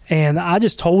 And I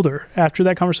just told her after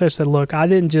that conversation, I said, look, I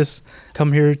didn't just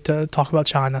come here to talk about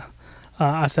China.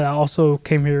 I said, I also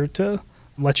came here to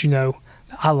let you know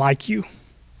that I like you.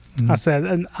 I said,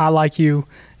 and I like you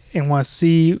and want to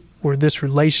see where this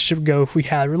relationship go if we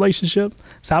had a relationship.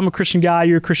 So I'm a Christian guy,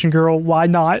 you're a Christian girl, why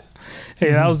not?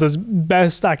 And that was the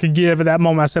best I could give at that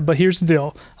moment. I said, but here's the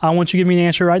deal. I don't want you to give me an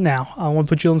answer right now. I don't want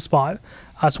to put you on the spot.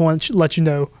 I just want to let you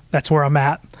know that's where I'm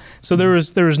at. So there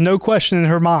was no question in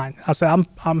her mind. I said,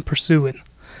 I'm pursuing.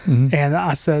 And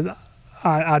I said,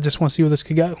 I just want to see where this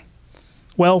could go.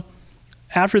 Well,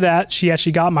 after that, she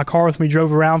actually got in my car with me,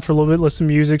 drove around for a little bit, listened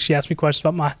to music. She asked me questions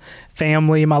about my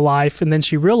family and my life. And then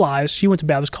she realized she went to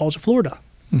Baptist College of Florida.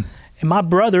 And my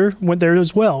brother went there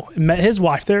as well and met his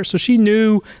wife there. So she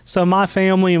knew some of my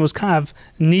family and was kind of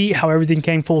neat how everything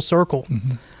came full circle.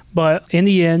 But in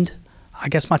the end, I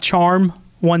guess my charm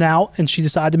won out and she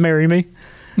decided to marry me.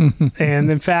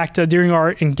 And in fact, during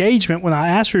our engagement, when I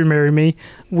asked her to marry me,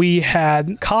 we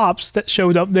had cops that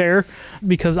showed up there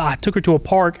because I took her to a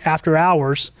park after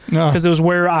hours because it was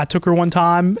where I took her one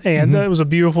time and it was a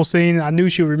beautiful scene. I knew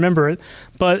she would remember it.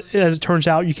 But as it turns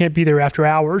out, you can't be there after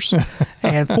hours.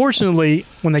 And fortunately,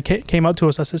 when they came up to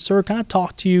us, I said, sir, can I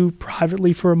talk to you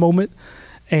privately for a moment?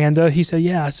 And he said,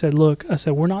 yeah. I said, look,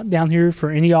 we're not down here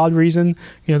for any odd reason.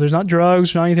 There's not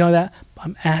drugs or anything like that.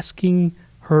 I'm asking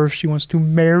her if she wants to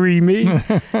marry me. And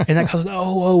that cop was,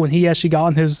 oh. And he actually got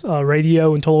on his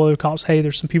radio and told other cops, hey,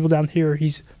 there's some people down here.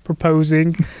 He's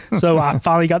proposing. So I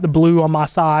finally got the blue on my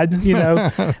side,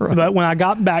 Right. But when I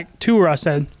got back to her, I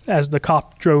said, as the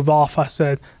cop drove off, I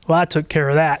said, well, I took care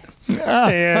of that.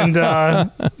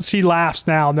 And she laughs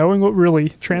now, knowing what really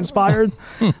transpired.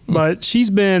 But she's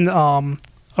been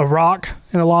a rock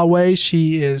in a lot of ways.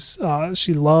 She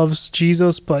loves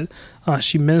Jesus, but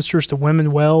she ministers to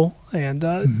women well, and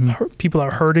people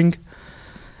are hurting.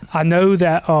 I know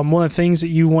that one of the things that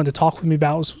you wanted to talk with me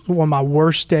about was one of my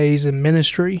worst days in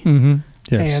ministry. Mm-hmm.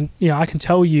 Yes. And I can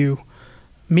tell you,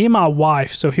 me and my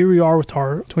wife, so here we are with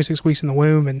our 26 weeks in the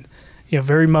womb, and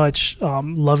very much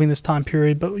loving this time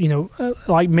period. But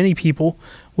like many people,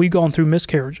 we've gone through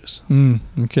miscarriages.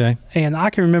 Okay. And I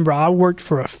can remember I worked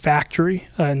for a factory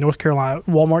in North Carolina,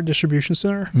 Walmart Distribution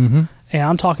Center. Mm-hmm. And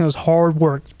I'm talking, it was hard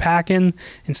work, packing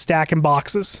and stacking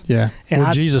boxes. Yeah.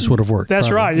 And Jesus would have worked. That's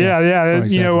probably. Right. Yeah. Oh,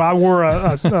 exactly. I wore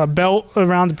a belt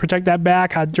around to protect that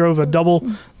back. I drove a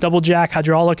double jack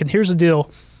hydraulic. And here's the deal.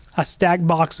 I stacked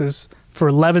boxes for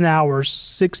 11 hours,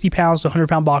 60 pounds to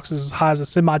 100-pound boxes as high as a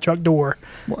semi-truck door,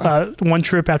 one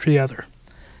trip after the other.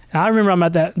 And I remember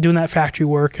I'm doing that factory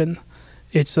work, and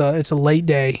it's a late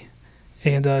day,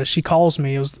 and she calls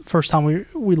me. It was the first time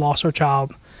we lost our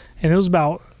child, and it was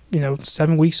about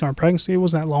 7 weeks in our pregnancy. It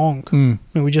wasn't that long. I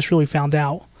mean, we just really found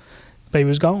out baby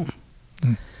was gone.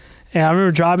 And I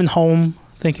remember driving home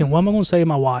thinking, what am I going to say to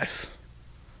my wife?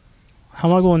 How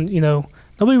am I going,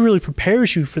 nobody really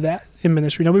prepares you for that in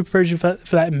ministry. Nobody prepares you for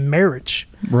that in marriage.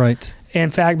 Right. And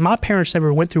in fact, my parents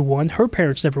never went through one. Her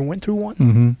parents never went through one.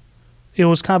 Mm-hmm. It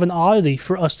was kind of an oddity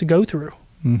for us to go through.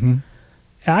 Mm-hmm.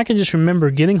 And I can just remember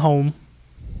getting home,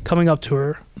 coming up to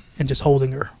her, and just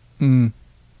holding her. And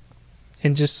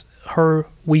just her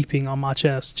weeping on my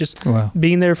chest. Just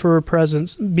being there for her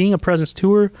presence, being a presence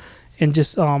to her, and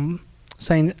just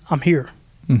saying, I'm here.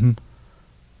 Mm-hmm.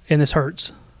 And this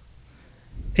hurts.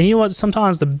 And you know what?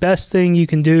 Sometimes the best thing you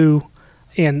can do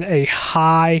in a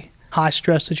high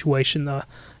stress situation,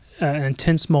 an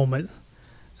intense moment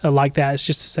like that, is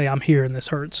just to say, I'm here and this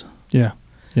hurts. Yeah.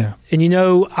 Yeah. And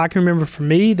I can remember for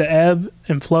me, the ebb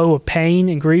and flow of pain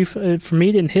and grief, for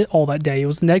me, didn't hit all that day. It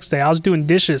was the next day. I was doing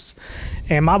dishes,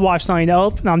 and my wife's signed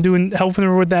up, and I'm helping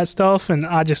her with that stuff, and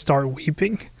I just started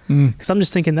weeping. Because I'm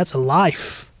just thinking, that's a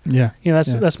life. Yeah.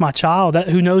 That's my child.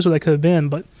 Who knows what that could have been.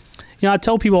 But I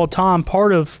tell people all the time,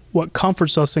 part of what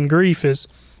comforts us in grief is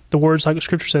the words like the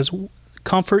scripture says,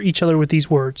 comfort each other with these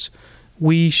words,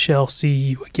 we shall see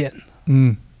you again.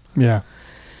 Yeah.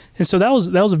 And so that was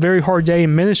a very hard day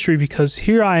in ministry, because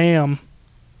here I am,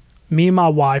 me and my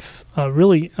wife,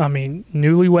 newlyweds,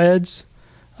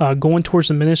 going towards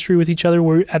the ministry with each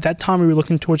other. At that time, we were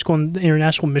looking towards going to the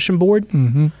International Mission Board.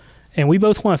 Mm-hmm. And we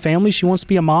both want a family. She wants to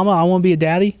be a mama. I want to be a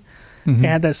daddy. Mm-hmm. And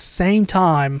at the same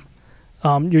time,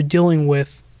 you're dealing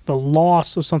with the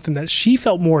loss of something that she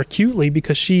felt more acutely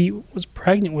because she was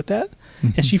pregnant with that.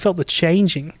 Mm-hmm. And she felt the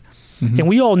changing. Mm-hmm. And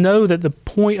we all know that the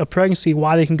point of pregnancy,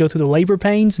 why they can go through the labor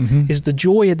pains, is the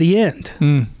joy at the end.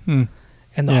 Mm-hmm.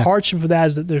 And the hardship of that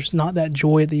is that there's not that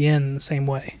joy at the end in the same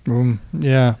way.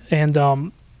 Yeah. And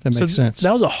that makes sense.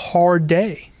 That was a hard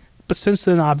day. But since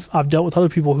then, I've dealt with other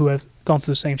people who have gone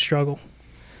through the same struggle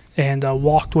and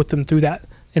walked with them through that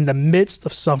in the midst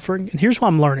of suffering. And here's what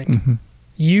I'm learning. Mm-hmm.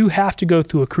 You have to go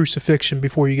through a crucifixion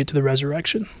before you get to the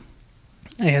resurrection.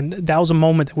 And that was a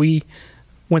moment that we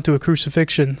went through a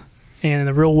crucifixion. And in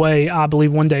a real way, I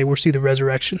believe one day we'll see the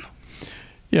resurrection.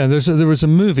 Yeah, there was a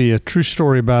movie, a true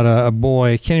story about a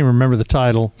boy. I can't even remember the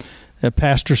title. A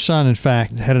pastor's son, in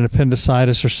fact, had an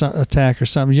appendicitis attack or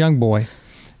something. Young boy.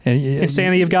 And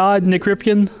Insanity of God, Nick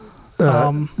Ripken.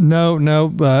 No,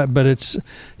 but it's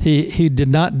he did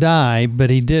not die, but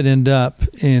he did end up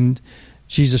in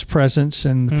Jesus' presence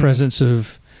and the presence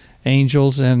of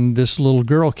angels. And this little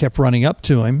girl kept running up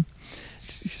to him.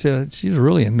 She said, she was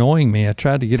really annoying me. I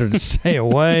tried to get her to stay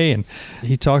away, and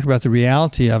he talked about the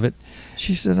reality of it.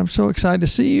 She said, I'm so excited to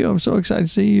see you. I'm so excited to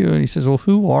see you. And he says, well,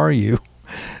 who are you?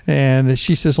 And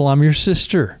she says, well, I'm your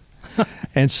sister.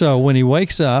 And so when he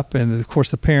wakes up, and of course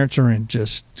the parents are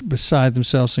just beside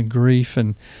themselves in grief,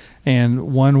 and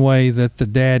one way that the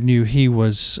dad knew he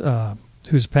was,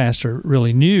 who's a pastor,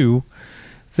 really knew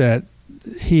that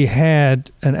he had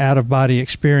an out-of-body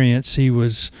experience. He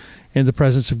was in the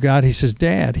presence of God. He says,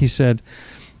 Dad, he said,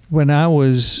 when I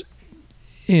was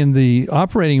in the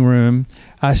operating room,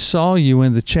 I saw you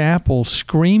in the chapel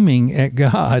screaming at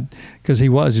God, because he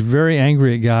was very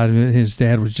angry at God. His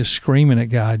dad was just screaming at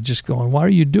God, just going, why are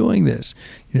you doing this?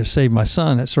 Save my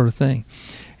son, that sort of thing.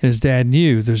 And his dad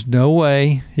knew there's no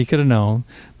way he could have known.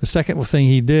 The second thing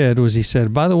he did was he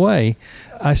said, by the way,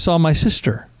 I saw my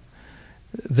sister.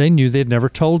 They knew they'd never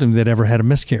told him they'd ever had a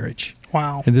miscarriage.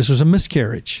 Wow. And this was a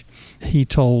miscarriage. He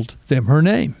told them her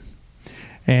name.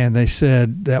 And they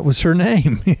said that was her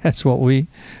name. That's what we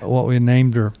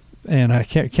named her. And I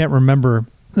can't remember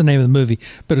the name of the movie,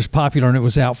 but it was popular and it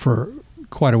was out for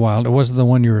quite a while. It wasn't the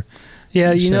one you were.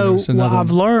 Yeah, what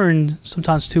I've learned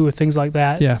sometimes too with things like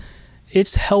that. Yeah,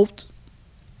 it's helped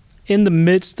in the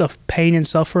midst of pain and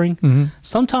suffering. Mm-hmm.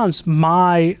 Sometimes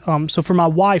so for my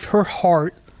wife, her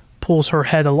heart pulls her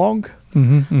head along.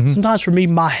 Mm-hmm, mm-hmm. Sometimes for me,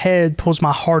 my head pulls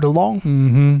my heart along.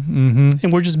 Mm-hmm, mm-hmm.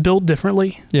 And we're just built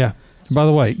differently. Yeah. By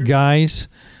the way, guys,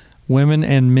 women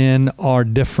and men are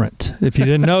different. If you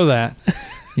didn't know that,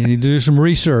 you need to do some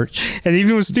research. And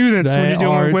even with students, when you're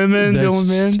dealing with women, dealing with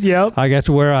men, yep. I got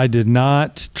to where I did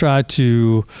not try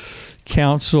to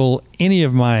counsel any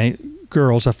of my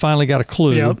girls. I finally got a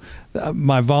clue. Yep.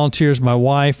 My volunteers, my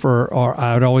wife, or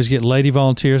I would always get lady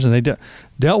volunteers, and they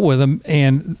dealt with them.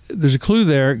 And there's a clue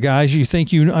there, guys. You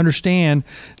think you understand,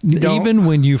 even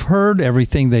when you've heard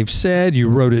everything they've said, you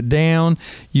wrote it down,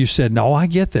 you said, no, I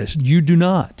get this. You do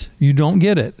not. You don't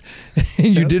get it.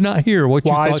 And you did not hear what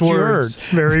you thought you heard.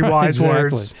 Very wise exactly.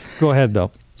 words. Go ahead,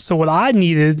 though. So what I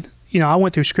needed, I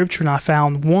went through Scripture and I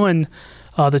found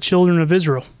the children of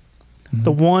Israel. Mm-hmm.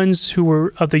 The ones who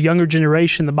were of the younger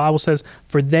generation, the Bible says,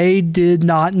 for they did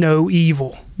not know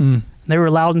evil. Mm. They were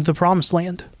allowed into the promised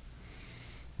land.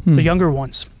 The younger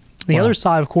ones. The other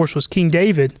side, of course, was King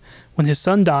David. When his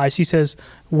son dies, he says,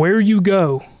 where you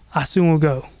go, I soon will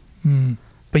go. Mm.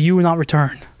 But you will not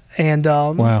return. And,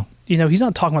 he's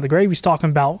not talking about the grave. He's talking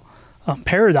about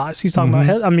paradise. He's talking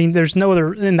about, there's no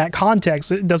other, in that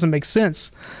context, it doesn't make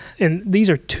sense. And these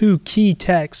are two key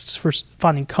texts for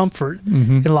finding comfort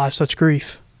in a life of such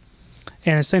grief.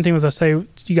 And the same thing with, I say,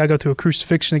 you got to go through a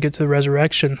crucifixion to get to the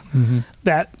resurrection. Mm-hmm.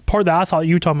 That part that I thought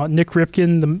you were talking about, Nick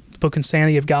Ripken, the book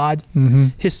Insanity of God,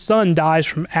 his son dies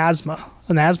from an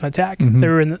asthma attack. They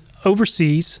were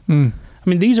overseas.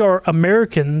 These are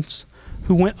Americans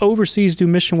who went overseas to do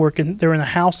mission work, and they're in a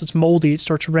house that's moldy. It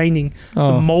starts raining.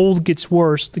 Oh. The mold gets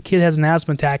worse. The kid has an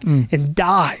asthma attack and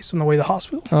dies on the way to the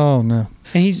hospital. Oh, no.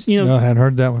 And he's, No, I hadn't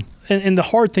heard that one. And the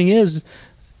hard thing is,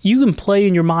 you can play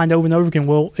in your mind over and over again,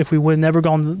 well, if we would have never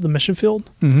gone to the mission field,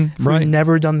 if we'd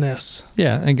never done this.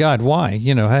 Yeah, and God, why?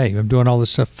 Hey, I'm doing all this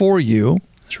stuff for you.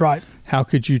 That's right. How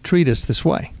could you treat us this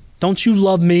way? Don't you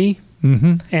love me?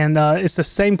 Mm-hmm. And it's the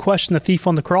same question the thief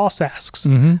on the cross asks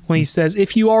when he says,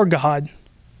 if you are God,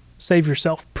 save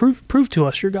yourself. Prove to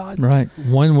us you're God. Right.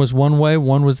 One was one way,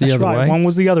 one was the other way. One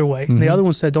was the other way. The other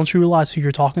one said, don't you realize who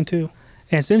you're talking to?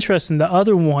 And it's interesting, the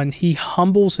other one, he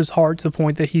humbles his heart to the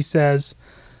point that he says,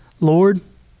 Lord,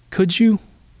 would you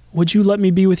let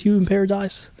me be with you in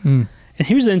paradise? And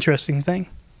here's the interesting thing.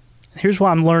 Here's what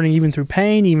I'm learning, even through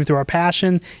pain, even through our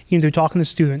passion, even through talking to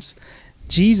students.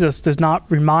 Jesus does not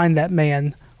remind that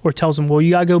man or tells him, well,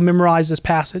 you got to go memorize this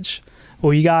passage.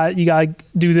 Well, you got to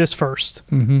do this first.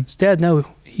 Instead, no,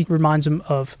 he reminds him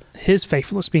of his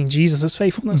faithfulness being Jesus'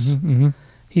 faithfulness.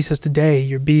 He says, today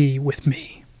you'll be with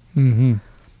me.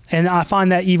 And I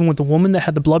find that even with the woman that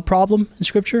had the blood problem in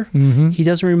Scripture, he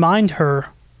doesn't remind her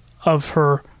of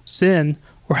her sin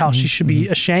or how she should be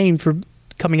ashamed for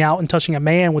coming out and touching a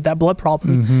man with that blood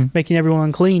problem, making everyone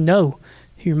unclean. No,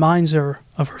 he reminds her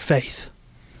of her faith.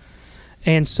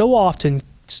 And so often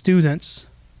students,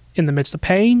 in the midst of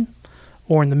pain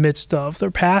or in the midst of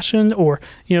their passion, or,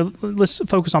 let's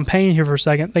focus on pain here for a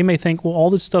second. They may think, well,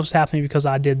 all this stuff's happening because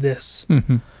I did this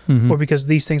or because of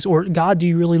these things, or God, do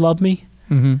you really love me?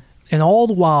 And all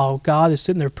the while, God is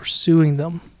sitting there pursuing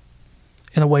them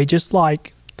in a way just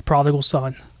like the prodigal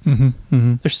son.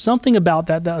 There's something about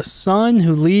that a son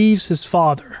who leaves his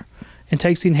father and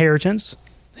takes the inheritance.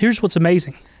 Here's what's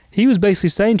amazing. He was basically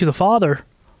saying to the father,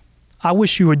 I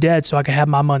wish you were dead so I could have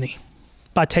my money,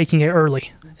 by taking it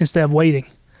early instead of waiting.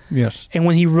 Yes. And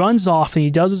when he runs off and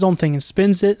he does his own thing and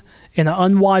spends it in an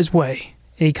unwise way,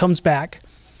 and he comes back,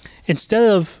 instead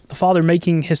of the father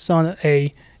making his son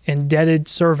a indebted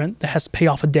servant that has to pay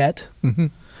off a debt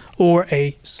or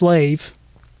a slave,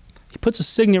 he puts a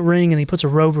signet ring and he puts a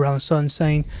robe around his son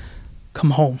saying,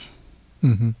 come home.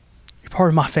 You're part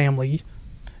of my family.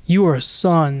 You are a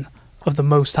son of the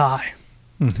Most High.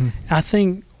 I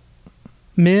think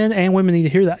men and women need to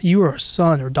hear that. You are a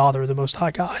son or daughter of the Most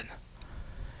High God.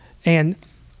 And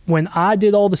when I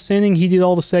did all the sinning, he did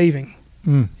all the saving.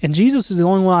 And Jesus is the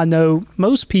only one I know.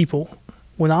 Most people,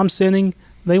 when I'm sinning,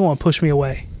 they want to push me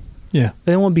away. Yeah.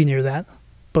 They don't want to be near that.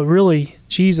 But really,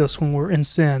 Jesus, when we're in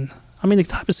sin, I mean, the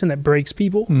type of sin that breaks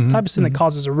people, the type of sin that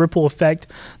causes a ripple effect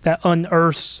that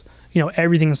unearths,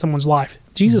 everything in someone's life.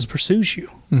 Jesus pursues you.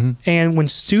 And when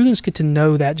students get to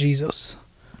know that Jesus,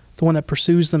 the one that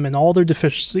pursues them in all their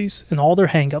deficiencies, in all their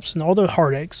hang-ups, and all their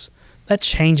heartaches, that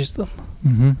changes them.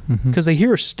 Because they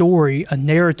hear a story, a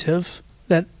narrative,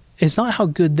 that it's not how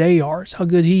good they are, it's how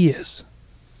good he is.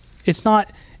 It's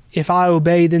not, if I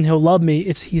obey, then he'll love me.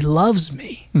 It's he loves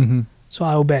me, so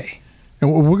I obey.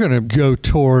 And we're going to go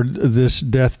toward this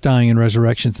death, dying, and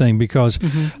resurrection thing because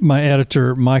my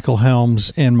editor, Michael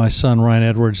Helms, and my son, Ryan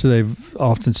Edwards, they've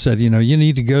often said, you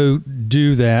need to go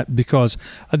do that because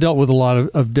I dealt with a lot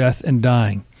of death and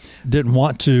dying. Didn't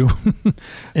want to.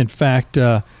 In fact,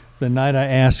 the night I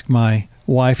asked my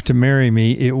wife to marry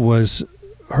me, it was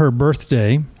her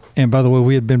birthday. And by the way,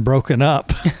 we had been broken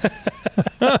up.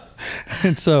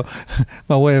 And so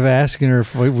my way of asking her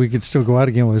if we could still go out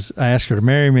again was I asked her to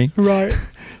marry me. Right.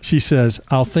 She says,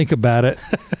 I'll think about it,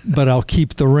 but I'll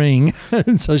keep the ring.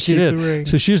 And so she did.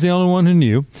 So she was the only one who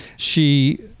knew.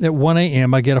 At 1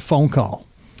 a.m., I get a phone call.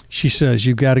 She says,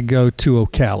 you've got to go to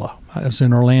Ocala. I was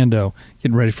in Orlando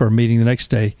getting ready for a meeting the next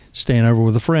day, staying over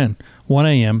with a friend. 1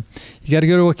 a.m., you got to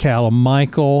go to Ocala.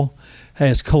 Michael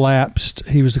has collapsed.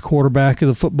 He was the quarterback of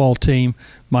the football team.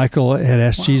 Michael had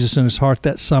asked Jesus in his heart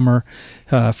that summer.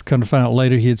 Come to find out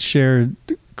later, he had shared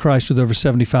Christ with over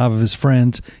 75 of his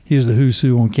friends. He was the who's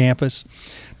who on campus.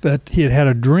 But he had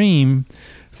a dream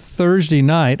Thursday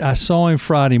night. I saw him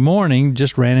Friday morning,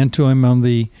 just ran into him on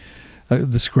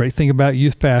this great thing about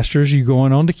youth pastors, you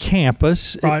going on to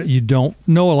campus. Right. You don't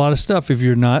know a lot of stuff if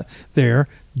you're not there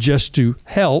just to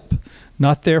help.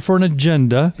 Not there for an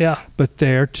agenda, but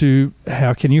there to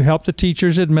how can you help the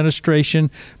teachers,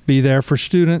 administration, be there for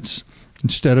students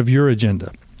instead of your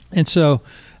agenda. And so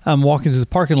I'm walking to the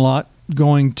parking lot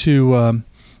going to,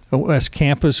 as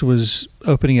campus was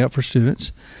opening up for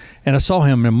students, and I saw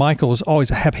him, and Michael was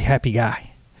always a happy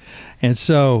guy. And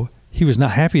so he was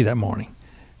not happy that morning.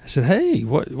 I said, hey,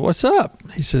 what's up?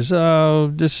 He says,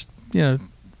 oh, just,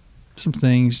 some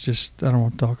things, just I don't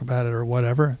want to talk about it or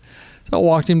whatever. So I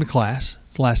walked him to class.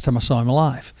 It's the last time I saw him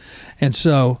alive. And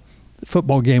so the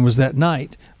football game was that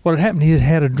night. What had happened, he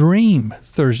had a dream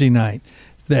Thursday night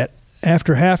that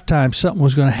after halftime something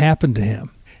was going to happen to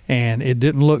him. And it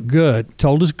didn't look good.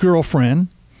 Told his girlfriend,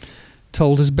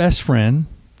 told his best friend.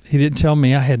 He didn't tell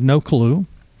me. I had no clue.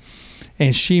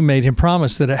 And she made him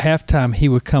promise that at halftime he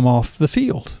would come off the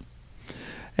field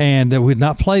and that we'd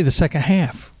not play the second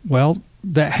half. Well,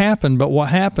 that happened, but what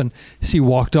happened is he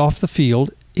walked off the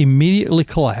field, immediately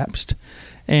collapsed,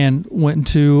 and went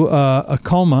into a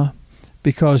coma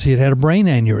because he had a brain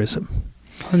aneurysm.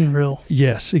 Unreal.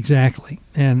 Yes, exactly.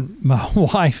 And my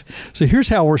wife, so here's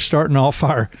how we're starting off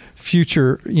our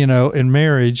future, in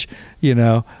marriage.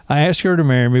 I asked her to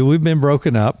marry me. We've been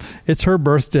broken up. It's her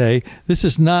birthday. This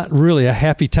is not really a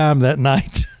happy time that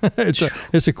night.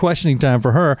 It's a questioning time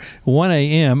for her. 1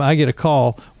 a.m., I get a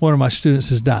call. One of my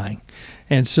students is dying.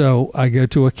 And so I go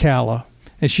to Ocala,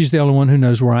 and she's the only one who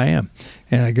knows where I am.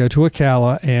 And I go to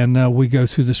Ocala, and we go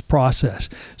through this process.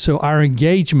 So our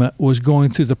engagement was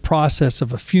going through the process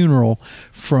of a funeral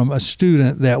from a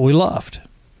student that we loved.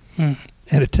 And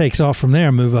it takes off from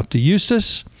there, move up to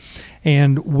Eustis,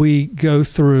 and we go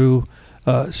through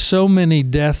so many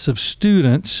deaths of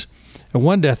students. And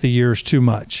one death a year is too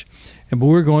much. But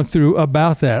we're going through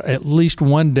about that, at least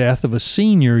one death of a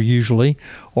senior usually,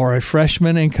 or a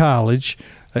freshman in college.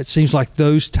 It seems like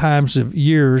those times of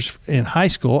years in high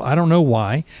school, I don't know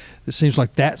why, it seems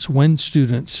like that's when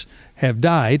students have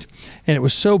died. And it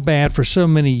was so bad for so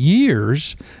many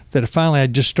years that finally I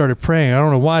just started praying. I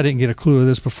don't know why I didn't get a clue of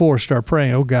this before. Start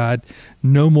praying, oh God,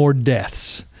 no more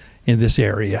deaths in this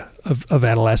area of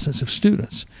adolescence, of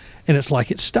students. And it's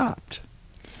like it stopped.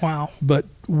 Wow. But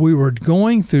we were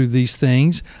going through these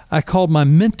things. I called my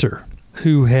mentor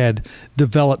who had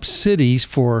developed cities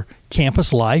for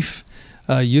campus life,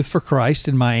 Youth for Christ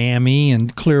in Miami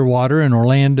and Clearwater and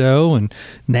Orlando and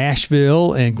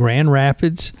Nashville and Grand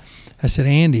Rapids. I said,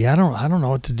 Andy, I don't know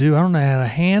what to do. I don't know how to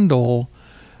handle.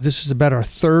 This is about our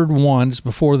third one. It's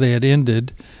before they had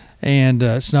ended. And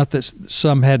it's not that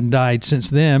some hadn't died since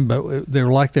then, but they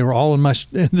were all in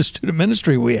the student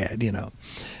ministry we had,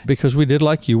 because we did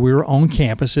like you. We were on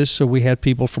campuses, so we had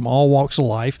people from all walks of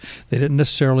life. They didn't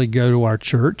necessarily go to our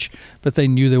church, but they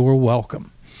knew they were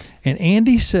welcome. And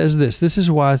Andy says this is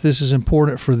why this is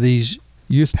important for these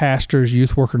youth pastors,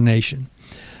 Youth Worker Nation.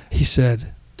 He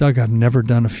said, Doug, I've never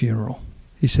done a funeral.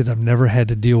 He said, I've never had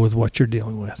to deal with what you're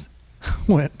dealing with.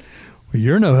 Went, Well,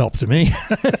 you're no help to me.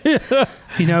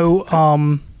 You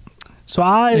know,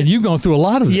 and you've gone through a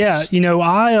lot of this. Yeah, you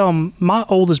know, my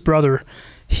oldest brother,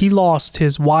 he lost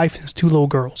his wife and his 2 little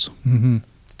girls,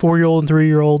 4-year-old and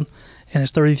 3-year-old, and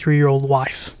his 33-year-old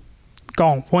wife.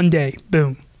 Gone one day,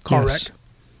 boom, car wreck.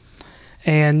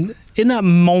 And in that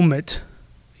moment,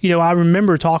 you know, I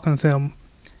remember talking with him.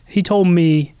 He told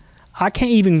me, I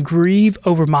can't even grieve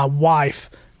over my wife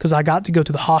because I got to go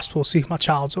to the hospital to see if my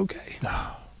child's okay.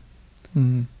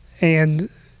 And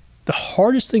the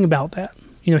hardest thing about that,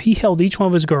 you know, he held each one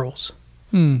of his girls.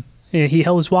 And he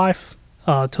held his wife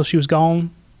till she was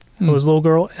gone. Held his little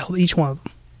girl, held each one of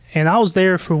them. And I was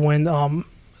there for when,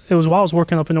 it was while I was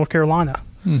working up in North Carolina.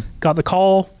 Got the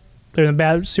call. They're in a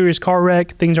bad, serious car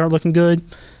wreck. Things aren't looking good.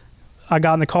 I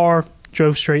got in the car,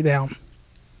 drove straight down.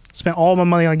 Spent all my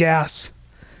money on gas,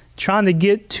 trying to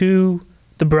get to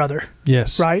the brother.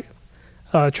 Yes. Right?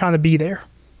 Trying to be there.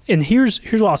 And here's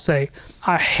what I'll say.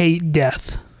 I hate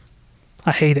death.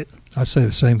 I hate it. I say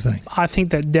the same thing. I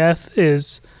think that death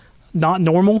is not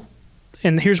normal.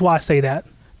 And here's why I say that.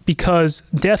 Because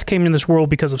death came into this world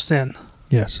because of sin.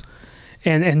 Yes.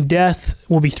 And death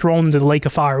will be thrown into the lake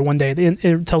of fire one day.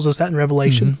 It tells us that in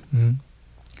Revelation.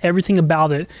 Everything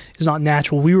about it is not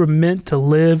natural. We were meant to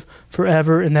live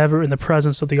forever and ever in the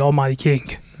presence of the Almighty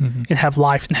King and have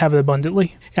life and have it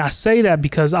abundantly. And I say that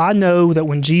because I know that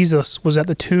when Jesus was at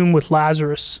the tomb with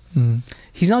Lazarus,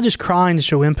 he's not just crying to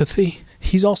show empathy.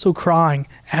 He's also crying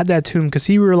at that tomb because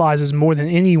he realizes more than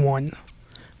anyone,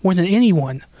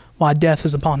 why death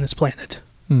is upon this planet.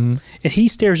 And he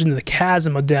stares into the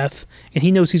chasm of death, and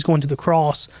he knows he's going to the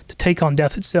cross to take on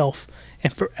death itself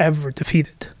and forever defeat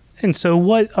it. And so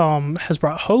what has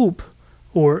brought hope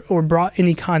or brought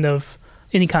any kind of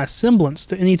semblance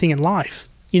to anything in life?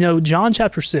 You know, John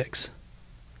chapter 6,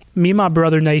 me and my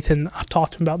brother Nathan, I've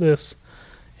talked to him about this,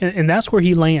 and that's where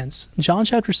he lands. John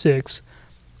chapter 6,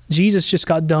 Jesus just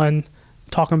got done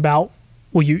talking about,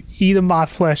 will you eat of my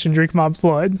flesh and drink my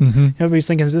blood? Everybody's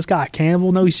thinking, is this guy a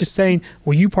cannibal? No, he's just saying,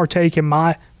 will you partake in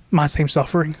my same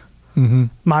suffering,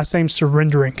 my same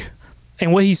surrendering?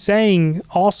 And what he's saying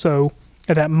also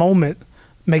at that moment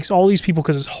makes all these people,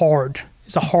 because it's hard.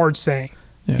 It's a hard saying.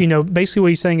 Yeah. You know, basically what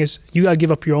he's saying is, you got to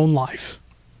give up your own life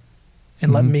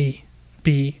and let me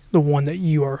be the one that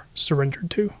you are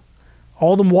surrendered to.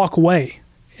 All of them walk away.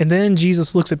 And then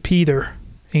Jesus looks at Peter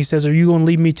and he says, are you going to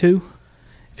leave me too?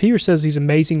 Peter says these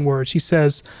amazing words. He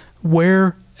says,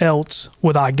 where else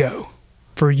would I go?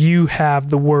 For you have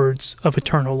the words of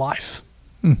eternal life.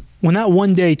 When that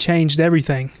one day changed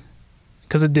everything,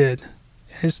 because it did,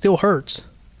 it still hurts.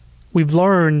 We've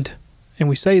learned, and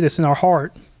we say this in our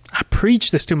heart, I preach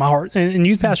this to my heart. And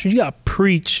youth pastors, you got to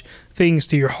preach things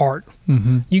to your heart.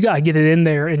 You got to get it in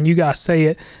there, and you got to say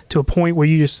it to a point where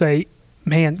you just say,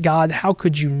 man, God, how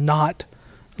could you not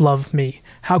love me?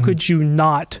 How could you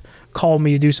not call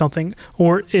me to do something?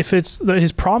 Or if it's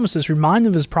his promises, remind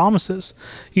him of his promises.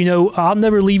 You know, I'll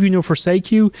never leave you nor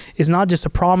forsake you is not just a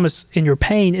promise in your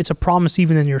pain, it's a promise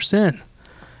even in your sin.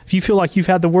 If you feel like you've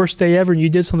had the worst day ever and you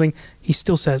did something, he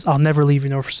still says, I'll never leave you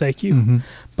nor forsake you.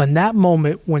 But in that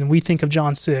moment, when we think of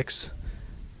John 6,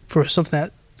 for something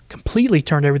that completely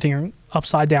turned everything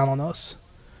upside down on us,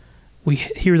 we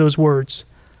hear those words,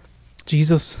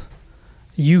 Jesus,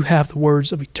 you have the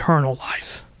words of eternal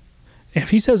life. And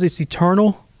if he says it's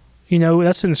eternal, you know,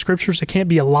 that's in the scriptures. It can't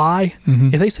be a lie.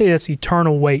 If they say that's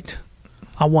eternal, wait,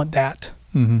 I want that.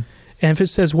 And if it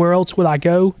says, where else would I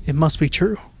go? It must be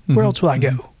true. Where else would I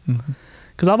go?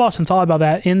 Because I've often thought about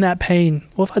that in that pain.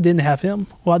 Well, if I didn't have him,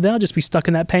 well, then I'd just be stuck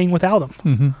in that pain without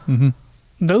him.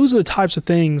 Those are the types of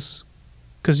things,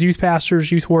 because youth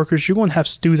pastors, youth workers, you're going to have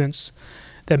students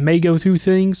that may go through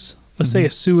things. Let's say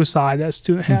a suicide that a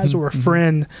student has, or a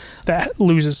friend that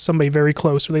loses somebody very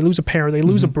close, or they lose a parent, they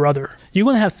lose a brother. You're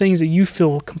going to have things that you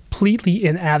feel completely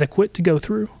inadequate to go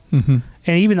through. And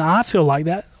even I feel like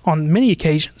that on many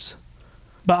occasions.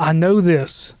 But I know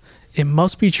this, it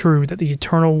must be true that the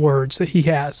eternal words that he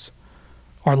has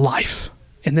are life.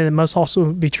 And then it must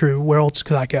also be true, where else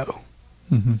could I go?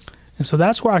 And so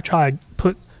that's where I try to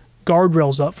put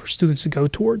guardrails up for students to go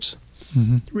towards.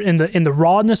 In the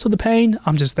rawness of the pain,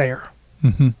 I'm just there.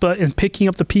 But in picking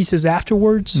up the pieces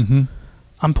afterwards,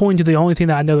 I'm pointing to the only thing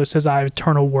that I know that says I have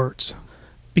eternal words.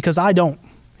 Because I don't.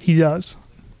 He does.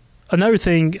 Another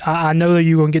thing I know that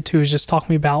you're going to get to is just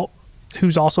talking about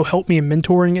who's also helped me in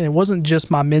mentoring. And it wasn't just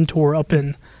my mentor up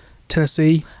in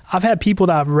Tennessee. I've had people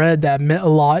that I've read that meant a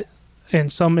lot,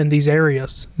 and some in these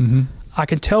areas. I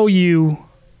can tell you,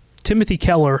 Timothy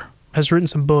Keller has written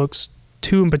some books,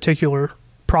 two in particular,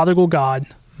 Prodigal God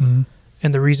and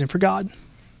The Reason for God.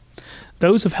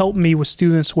 Those have helped me with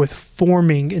students with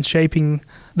forming and shaping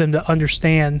them to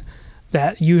understand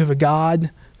that you have a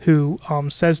God who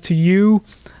says to you,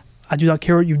 I do not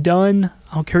care what you've done,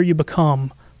 I don't care what you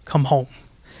become, come home.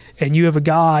 And you have a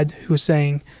God who is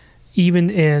saying, even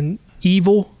in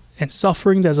evil and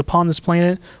suffering that is upon this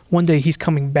planet, one day he's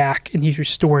coming back and he's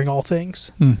restoring all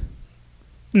things. And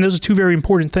those are two very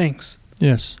important things.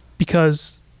 Yes.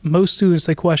 Because most students,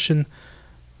 they question,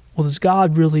 well, does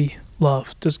God really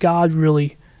love? Does God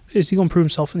really, is he going to prove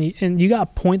himself? And you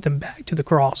got to point them back to the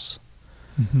cross.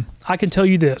 I can tell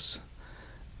you this,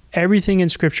 everything in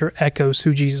Scripture echoes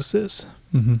who Jesus is.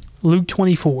 Luke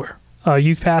 24,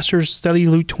 youth pastors study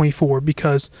Luke 24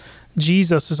 because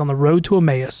Jesus is on the road to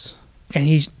Emmaus and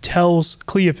he tells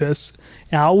Cleopas,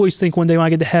 and I always think one day when I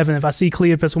get to heaven, if I see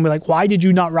Cleopas, I'm going to be like, why did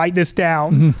you not write this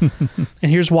down?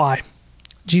 And here's why.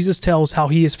 Jesus tells how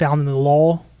he is found in the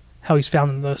law, how he's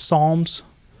found in the Psalms,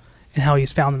 and how he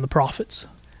is found in the prophets.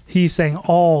 He's saying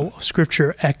all of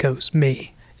Scripture echoes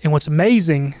me. And what's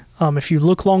amazing, if you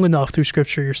look long enough through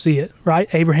Scripture, you'll see it,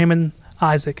 right? Abraham and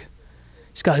Isaac.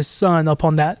 He's got his son up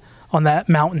on that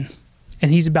mountain,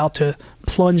 and he's about to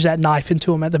plunge that knife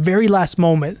into him. At the very last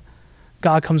moment,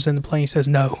 God comes into play and he says,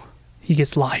 no, he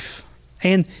gets life.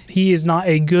 And he is not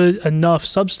a good enough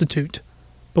substitute.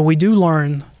 But we do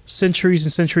learn centuries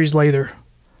and centuries later,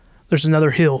 there's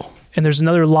another hill, and there's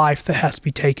another life that has to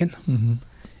be taken. And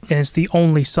it's the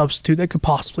only substitute that could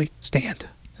possibly stand.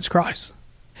 It's Christ.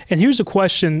 And here's a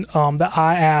question that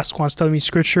I ask when I study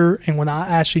Scripture and when I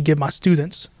actually give my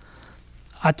students.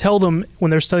 I tell them when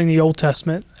they're studying the Old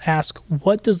Testament, ask,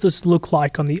 what does this look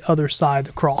like on the other side of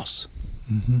the cross?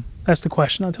 That's the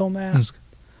question I tell them to ask.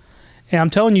 And I'm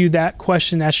telling you that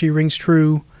question actually rings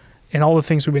true in all the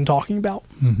things we've been talking about.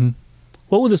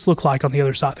 What would this look like on the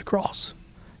other side of the cross?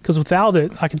 Because without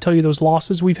it, I can tell you those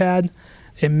losses we've had,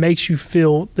 it makes you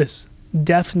feel this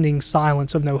deafening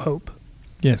silence of no hope.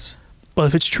 Yes. But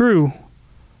if it's true,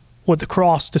 what the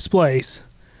cross displays,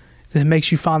 then it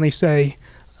makes you finally say,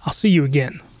 I'll see you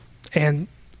again. And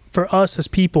for us as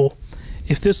people,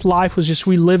 if this life was just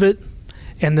we live it,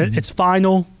 and it's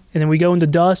final, and then we go into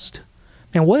dust,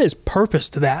 man, what is purpose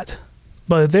to that?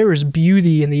 But if there is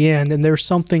beauty in the end, and there's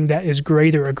something that is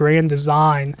greater, a grand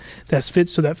design that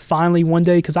fits so that finally one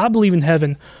day, because I believe in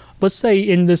heaven, let's say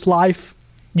in this life,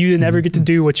 you didn't ever get to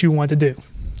do what you want to do.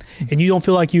 And you don't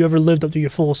feel like you ever lived up to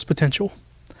your fullest potential.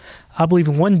 I believe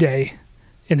in one day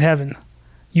in heaven,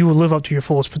 you will live up to your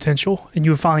fullest potential and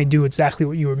you will finally do exactly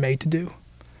what you were made to do.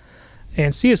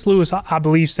 And C.S. Lewis, I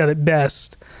believe, said it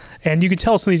best. And you can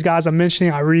tell some of these guys I'm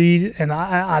mentioning, I read and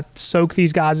I soak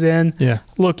these guys in. Yeah.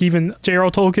 Look, even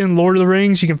J.R.R. Tolkien, Lord of the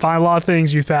Rings, you can find a lot of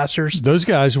things, youth pastors. Those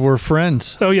guys were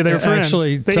friends. Oh, yeah, they were friends.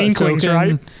 Actually, the Inklings, Tolkien,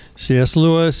 right? C.S.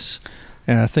 Lewis,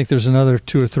 and I think there's another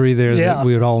 2 or 3 there that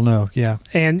we would all know. Yeah.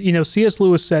 And, C.S.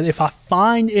 Lewis said, if I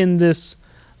find in this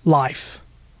life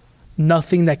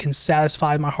nothing that can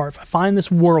satisfy my heart, if I find in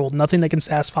this world nothing that can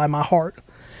satisfy my heart,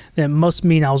 then it must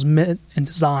mean I was meant and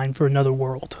designed for another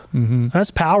world.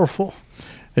 That's powerful.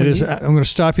 It is. I'm going to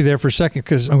stop you there for a second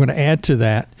because I'm going to add to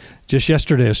that. Just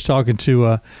yesterday, I was talking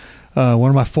to one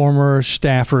of my former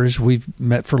staffers. We've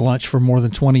met for lunch for more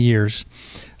than 20 years,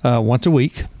 once a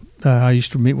week. I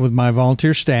used to meet with my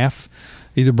volunteer staff,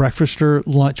 either breakfast or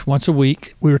lunch once a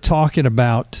week. We were talking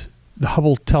about the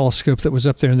Hubble telescope that was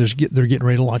up there, and they're getting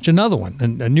ready to launch another one,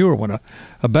 a newer one,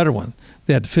 a better one.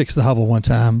 They had to fix the Hubble one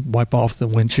time, wipe off the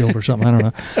windshield or something, I don't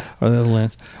know, or the other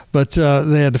lens. But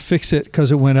they had to fix it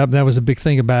because it went up. That was a big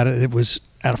thing about it. It was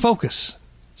out of focus,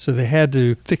 so they had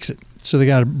to fix it. So they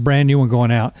got a brand new one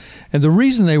going out. And the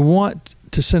reason they want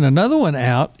to send another one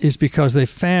out is because they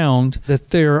found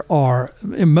that there are,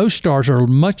 and most stars are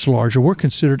much larger. We're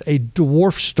considered a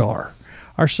dwarf star.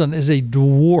 Our sun is a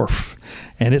dwarf,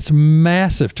 and it's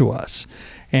massive to us.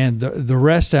 And the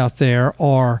rest out there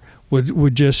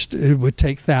would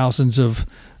take thousands of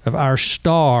our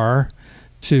star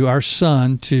to our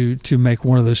sun to make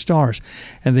one of those stars.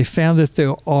 And they found that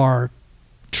there are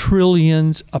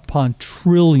trillions upon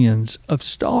trillions of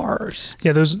stars.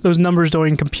 Yeah, those numbers don't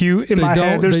even compute in my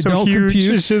head. They're so huge.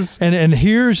 It's just... And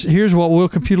here's what will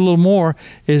compute a little more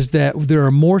is that there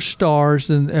are more stars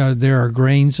than there are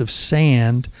grains of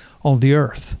sand on the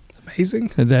earth.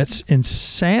 Amazing. And that's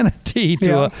insanity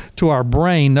to our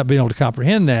brain not being able to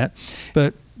comprehend that.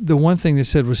 But the one thing they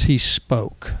said was he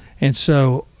spoke. And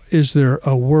so is there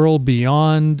a world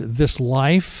beyond this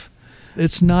life?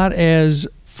 It's not as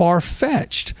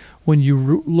far-fetched when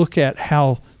you look at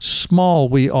how small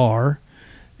we are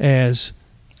as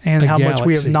And how much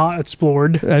we have galaxy. not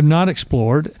explored. Have not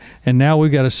explored, and now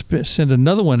we've got to send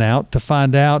another one out to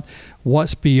find out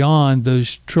what's beyond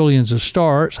those trillions of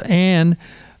stars. And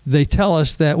they tell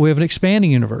us that we have an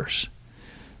expanding universe.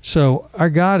 So our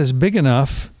God is big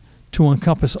enough to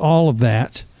encompass all of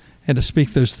that and to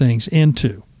speak those things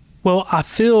into. Well, I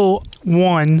feel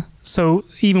so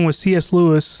even with C.S.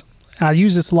 Lewis, I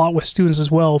use this a lot with students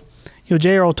as well.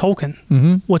 J.R.R. Tolkien.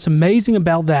 Mm-hmm. What's amazing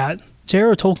about that,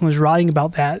 J.R.R. Tolkien was writing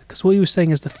about that because what he was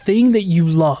saying is the thing that you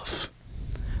love,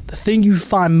 the thing you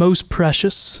find most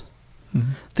precious, the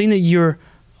thing that your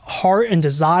heart and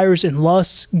desires and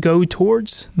lusts go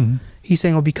towards, he's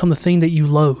saying will become the thing that you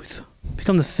loathe,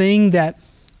 become the thing that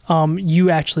you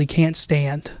actually can't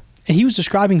stand. And he was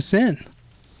describing sin.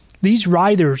 These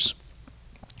writers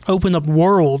open up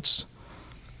worlds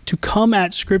to come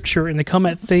at Scripture and to come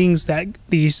at things that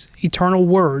these eternal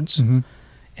words in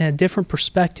a different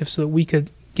perspective so that we could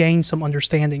gain some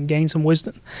understanding, gain some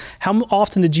wisdom. How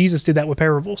often did Jesus do that with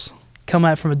parables? Come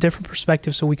at it from a different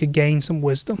perspective so we could gain some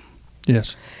wisdom.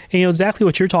 Yes. And exactly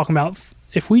what you're talking about.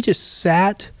 If we just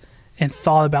sat and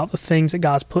thought about the things that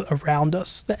God's put around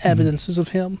us, the evidences of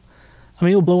Him,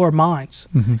 it'll blow our minds.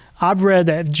 I've read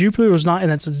that if Jupiter was not in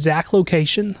its exact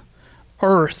location,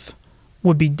 Earth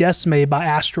would be decimated by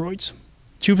asteroids.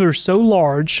 Jupiter is so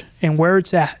large, and where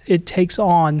it's at, it takes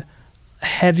on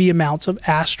heavy amounts of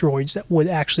asteroids that would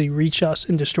actually reach us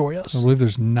and destroy us. I believe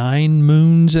there's 9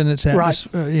 moons in its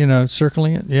atmosphere,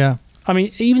 circling it. Yeah.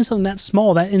 Even something that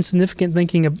small, that insignificant,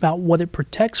 thinking about what it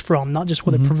protects from, not just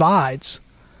what it provides.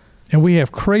 And we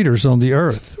have craters on the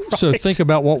Earth. Right. So think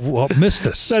about what missed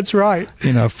us. That's right.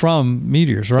 From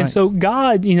meteors, right? And so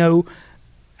God,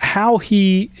 how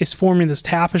He is forming this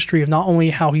tapestry of not only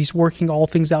how He's working all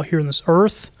things out here on this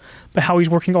earth, but how He's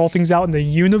working all things out in the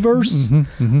universe,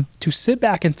 to sit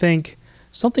back and think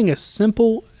something as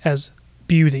simple as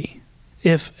beauty.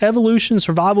 If evolution,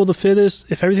 survival of the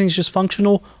fittest, if everything's just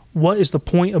functional, what is the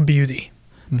point of beauty?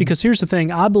 Because here's the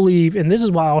thing, I believe, and this is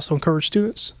why I also encourage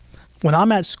students, when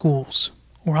I'm at schools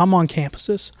or I'm on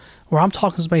campuses or I'm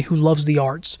talking to somebody who loves the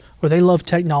arts or they love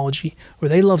technology or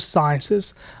they love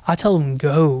sciences, I tell them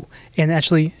go. And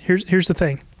actually, here's the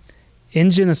thing. In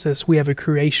Genesis, we have a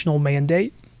creational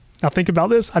mandate. Now think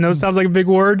about this. I know it sounds like a big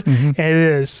word, and it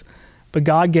is. But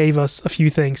God gave us a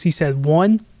few things. He said,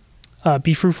 1,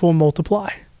 be fruitful and multiply.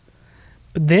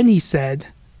 But then He said,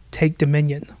 take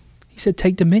dominion. He said,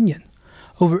 take dominion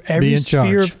over every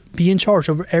sphere. Be in charge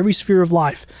over every sphere of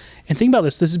life. And think about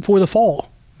this. This is before the fall.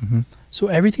 So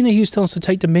everything that He was telling us to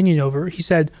take dominion over, He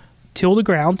said, till the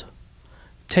ground,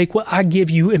 take what I give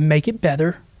you and make it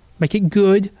better, make it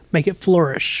good, make it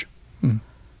flourish.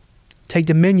 Take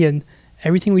dominion.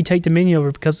 Everything we take dominion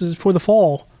over, because this is before the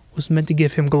fall, was meant to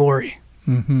give Him glory.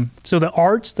 So the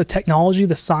arts, the technology,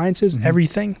 the sciences,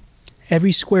 everything,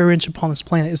 every square inch upon this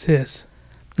planet is His.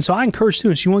 And so I encourage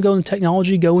students, you want to go into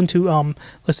technology, go into,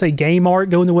 let's say, game art,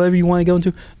 go into whatever you want to go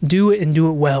into, do it and do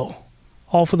it well,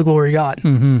 all for the glory of God.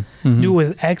 Do it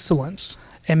with excellence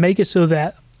and make it so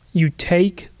that you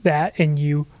take that and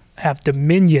you have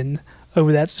dominion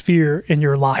over that sphere in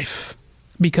your life.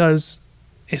 Because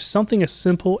if something as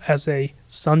simple as a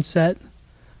sunset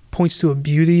points to a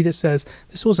beauty that says,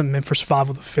 this wasn't meant for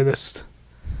survival of the fittest.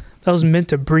 That was meant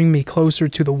to bring me closer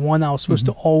to the one I was supposed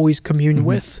to always commune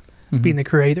with, being the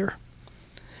Creator.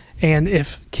 And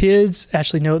if kids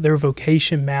actually know that their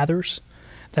vocation matters,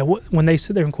 that when they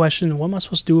sit there and question, what am I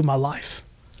supposed to do with my life?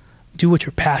 Do what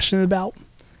you're passionate about.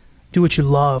 Do what you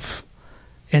love.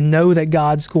 And know that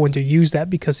God's going to use that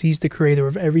because He's the Creator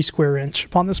of every square inch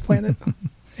upon this planet.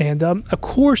 And of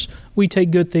course, we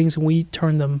take good things and we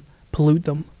pollute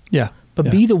them. Yeah.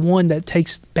 But be the one that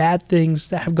takes bad things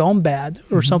that have gone bad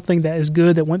or something that is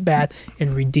good that went bad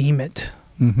and redeem it.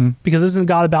 Because isn't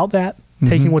God about that?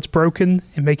 Taking what's broken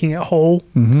and making it whole.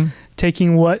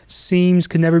 Taking what seems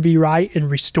could never be right and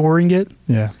restoring it.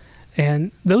 Yeah.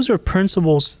 And those are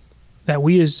principles that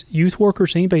we as youth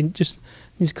workers, anybody just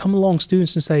needs to come along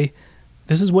students and say,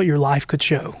 this is what your life could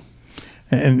show.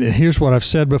 And here's what I've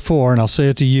said before, and I'll say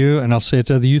it to you, and I'll say it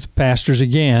to the youth pastors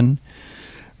again.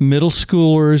 Middle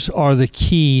schoolers are the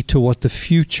key to what the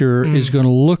future is going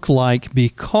to look like,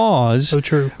 because so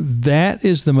true. That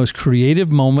is the most creative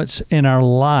moments in our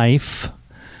life.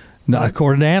 Not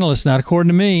according to analysts, not according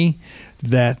to me,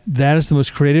 that is the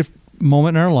most creative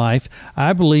moment in our life.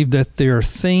 I believe that there are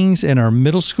things in our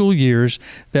middle school years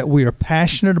that we are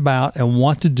passionate about and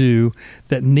want to do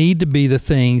that need to be the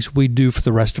things we do for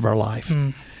the rest of our life.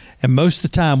 And most of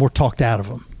the time, we're talked out of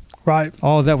them. Right.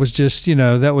 Oh, that was just, you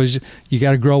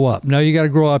got to grow up. No, you got to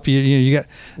grow up.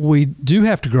 We do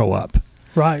have to grow up.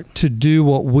 right, to do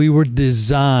what we were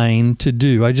designed to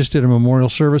do. I just did a memorial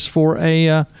service for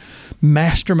a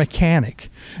master mechanic.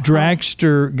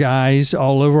 Dragster guys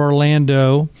all over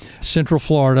Orlando, Central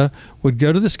Florida, would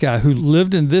go to this guy who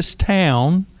lived in this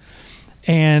town,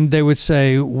 and they would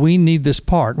say, we need this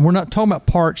part. And we're not talking about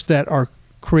parts that are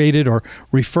created or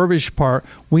refurbished part.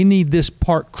 We need this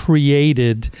part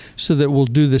created so that we'll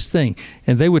do this thing.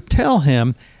 And they would tell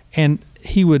him, and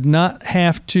he would not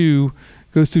have to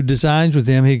go through designs with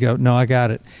them. He'd go, no, I got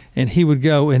it. And he would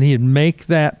go and he'd make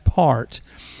that part.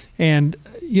 And,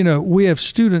 you know, we have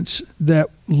students that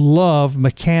love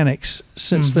mechanics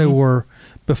since they were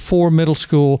before middle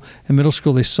school. In middle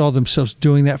school, they saw themselves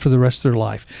doing that for the rest of their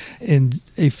life. In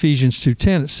Ephesians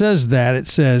 2:10, it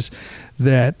says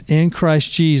that in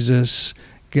Christ Jesus,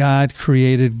 God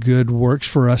created good works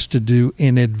for us to do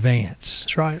in advance.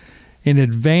 that's right. In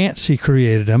advance, he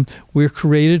created them. We're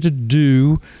created to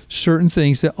do certain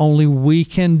things that only we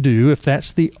can do, if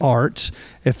that's the arts,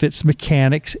 if it's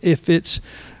mechanics, if it's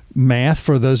math,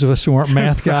 for those of us who aren't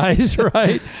math guys,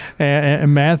 right?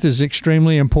 And math is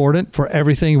extremely important for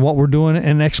everything, what we're doing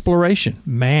in exploration.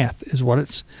 Math is what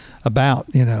it's about,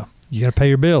 you know. You got to pay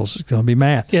your bills. It's going to be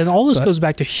math. Yeah, and all this goes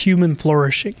back to human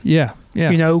flourishing. Yeah,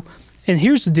 yeah. You know, and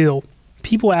here's the deal.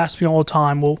 People ask me all the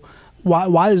time, well,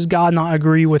 why does God not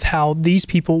agree with how these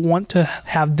people want to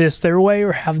have this their way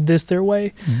or have this their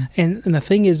way? And the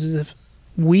thing is, if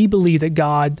we believe that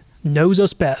God knows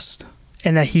us best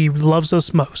and that he loves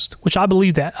us most, which I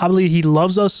believe that. I believe he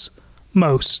loves us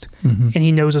most and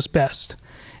he knows us best.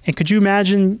 And could you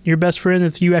imagine your best friend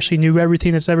if you actually knew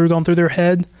everything that's ever gone through their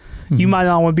head? You might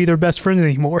not want to be their best friend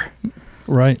anymore.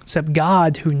 Right. Except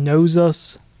God, who knows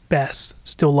us best,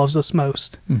 still loves us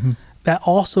most. That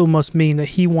also must mean that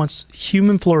he wants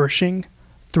human flourishing,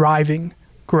 thriving,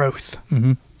 growth.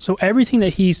 So everything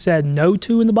that he said no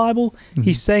to in the Bible,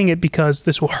 he's saying it because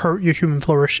this will hurt your human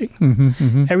flourishing.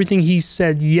 Everything he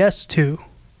said yes to,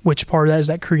 which part of that is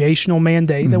that creational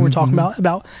mandate that we're talking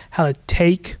about how to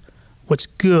take what's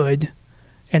good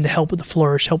and to help it to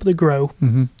flourish, help it to grow,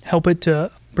 help it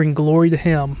to bring glory to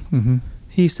him.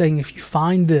 He's saying if you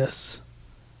find this,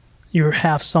 you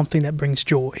have something that brings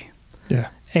joy. Yeah.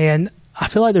 And I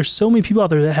feel like there's so many people out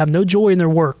there that have no joy in their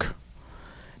work,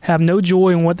 have no joy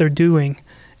in what they're doing.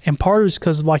 And part of it is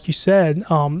because, like you said,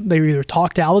 they were either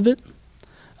talked out of it,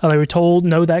 or they were told,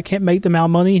 no, that can't make them out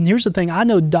money. And here's the thing. I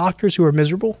know doctors who are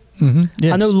miserable.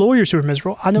 Yes. I know lawyers who are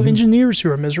miserable. I know engineers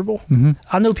who are miserable.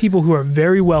 I know people who are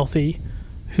very wealthy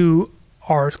who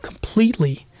are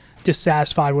completely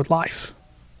dissatisfied with life.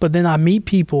 But then I meet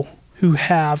people who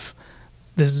have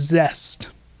this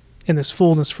zest and this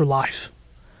fullness for life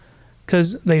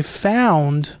because they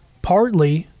found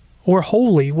partly or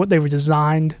wholly what they were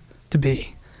designed to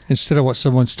be. Instead of what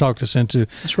someone's talked us into.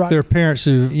 That's right. There are parents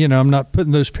who, you know, I'm not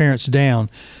putting those parents down.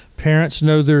 Parents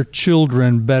know their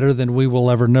children better than we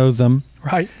will ever know them.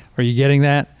 Right. Are you getting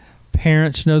that?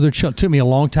 Parents know their children. It took me a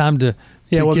long time to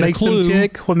what get makes a clue. them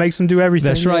tick, what makes them do everything.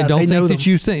 That's right. Yeah, Don't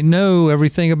think that you know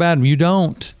everything about them. You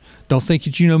don't. Don't think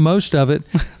that you know most of it.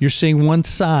 You're seeing one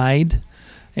side,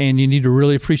 and you need to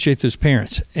really appreciate those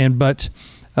parents. But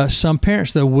some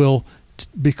parents, though, will,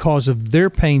 because of their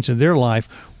pains in their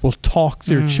life, will talk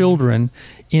their children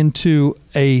into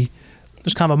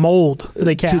there's kind of a mold that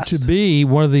they cast to be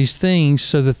one of these things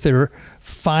so that their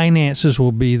finances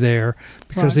will be there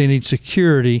because they need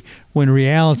security, when in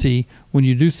reality, when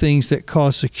you do things that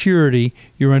cause security,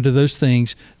 you're into those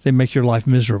things, they make your life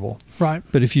miserable. Right.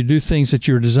 But if you do things that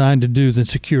you're designed to do, then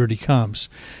security comes.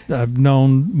 I've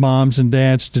known moms and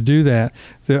dads to do that.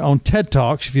 They're on TED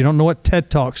Talks. If you don't know what TED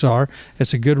Talks are,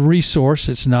 it's a good resource.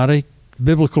 It's not a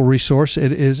biblical resource.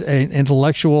 It is an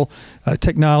intellectual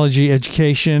technology,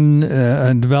 education,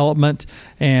 and development,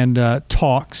 and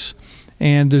talks.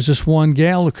 And there's this one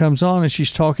gal who comes on, and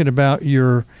she's talking about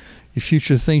your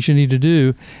future things you need to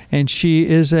do. And she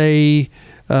is a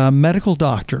medical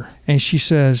doctor. And she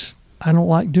says, I don't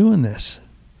like doing this.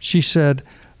 She said,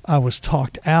 I was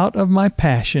talked out of my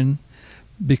passion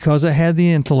because I had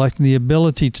the intellect and the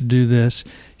ability to do this.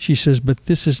 She says, but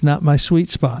this is not my sweet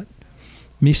spot.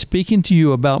 Me speaking to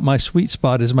you about my sweet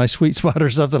spot is my sweet spot, or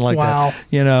something like that.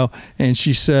 You know, and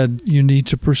she said, you need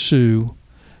to pursue.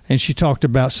 And she talked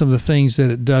about some of the things that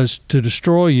it does to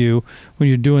destroy you when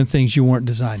you're doing things you weren't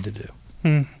designed to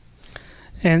do.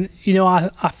 And, you know,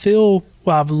 I feel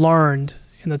what I've learned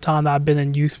in the time that I've been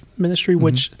in youth ministry,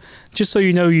 which, just so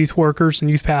you know, youth workers and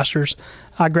youth pastors,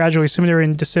 I graduated seminary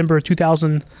in December of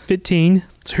 2015.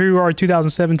 So here we are in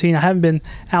 2017. I haven't been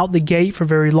out the gate for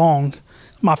very long.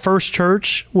 My first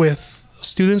church with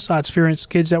students, I experienced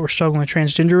kids that were struggling with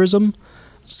transgenderism,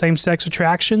 same-sex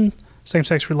attraction,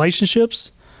 same-sex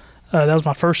relationships. That was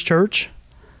my first church.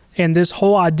 And this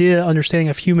whole idea, understanding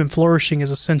of human flourishing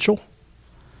is essential.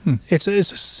 It's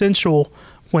essential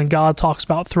when God talks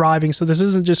about thriving. So this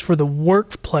isn't just for the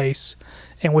workplace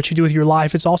and what you do with your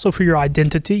life. It's also for your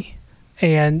identity.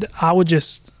 And I would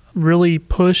just really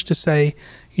push to say,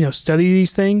 study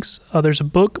these things. There's a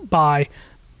book by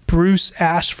Bruce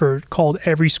Ashford called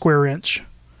Every Square Inch.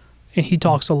 And he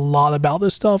talks a lot about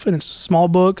this stuff. And it's a small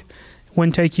book. It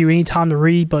wouldn't take you any time to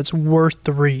read, but it's worth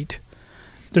the read.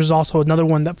 There's also another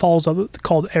one that follows up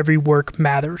called Every Work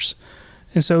Matters.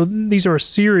 And so these are a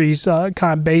series kind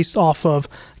of based off of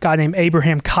a guy named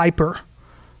Abraham Kuyper,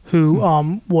 who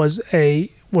was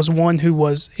one who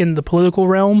was in the political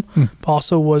realm, but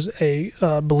also was a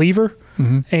believer.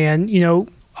 And,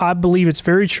 I believe it's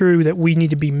very true that we need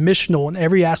to be missional in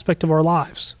every aspect of our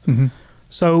lives.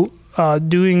 So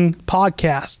doing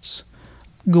podcasts,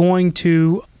 going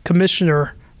to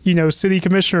city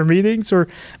commissioner meetings, or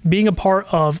being a part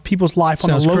of people's life on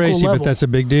a local crazy, level. But that's a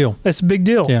big deal. That's a big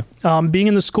deal. Yeah. Being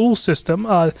in the school system,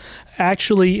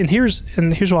 actually, and here's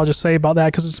what I'll just say about that,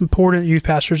 because it's important, youth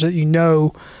pastors, that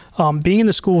being in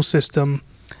the school system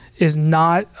is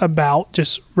not about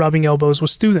just rubbing elbows with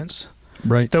students.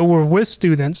 Right. Though we're with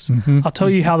students, I'll tell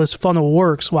you how this funnel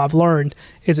works. What I've learned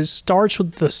is it starts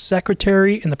with the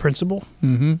secretary and the principal.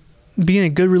 Being in a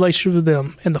good relationship with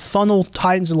them, and the funnel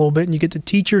tightens a little bit, and you get to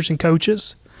teachers and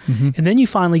coaches, and then you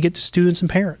finally get to students and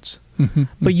parents.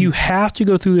 But you have to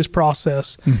go through this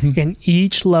process, and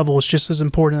each level is just as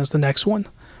important as the next one.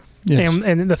 Yes.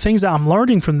 And the things that I'm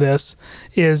learning from this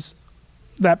is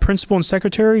that principal and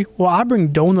secretary, I bring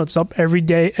donuts up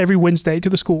every Wednesday to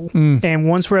the school, and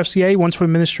one's for FCA, one's for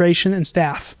administration and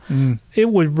staff. It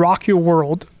would rock your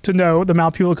world to know the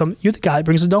amount of people that come. You're the guy that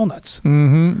brings the donuts.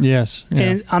 Yes. Yeah.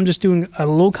 And I'm just doing a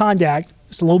little contact.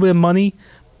 It's a little bit of money,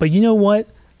 but you know what?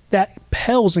 That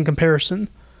pales in comparison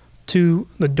to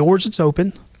the doors that's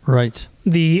open. Right.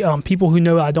 The people who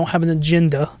know I don't have an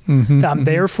agenda, that I'm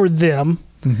there for them.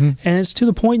 And it's to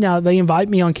the point now that they invite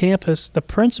me on campus. The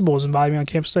principals invite me on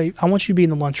campus, say, I want you to be in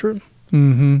the lunchroom.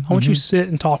 I want you to sit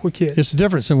and talk with kids. It's the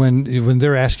difference when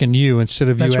they're asking you instead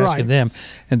of you asking them.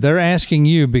 And they're asking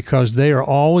you because they are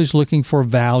always looking for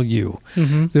value.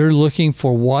 They're looking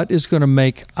for what is going to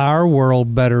make our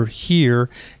world better here,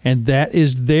 and that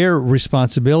is their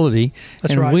responsibility.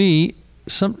 That's and right. we,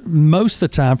 most of the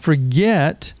time,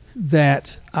 forget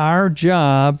that our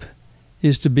job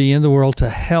is to be in the world to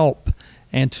help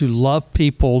and to love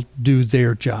people do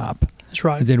their job. That's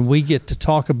right. And then we get to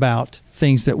talk about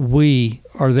things that we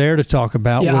are there to talk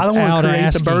about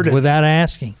without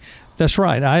asking. That's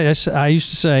right. I used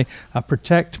to say, I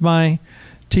protect my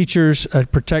teachers, I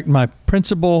protect my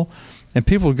principal, and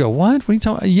people would go, what are you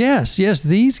talking about? Yes,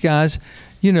 these guys,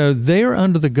 they are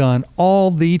under the gun all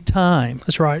the time.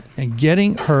 That's right. And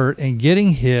getting hurt and getting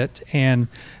hit, and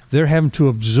they're having to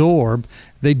absorb.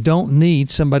 They don't need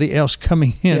somebody else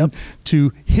coming in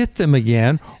to hit them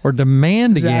again or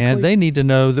demand again. They need to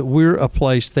know that we're a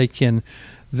place they can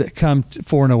come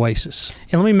for an oasis.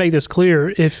 And let me make this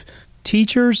clear. If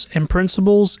teachers and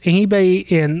principals, anybody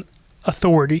in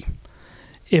authority,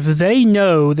 if they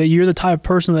know that you're the type of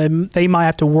person that they might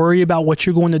have to worry about what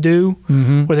you're going to do,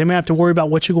 or they might have to worry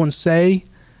about what you're going to say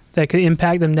that could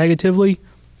impact them negatively,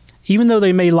 even though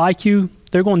they may like you,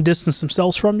 they're going to distance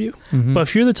themselves from you. But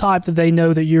if you're the type that they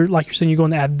know that you're, like you're saying, you're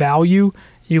going to add value,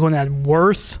 you're going to add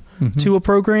worth to a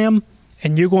program,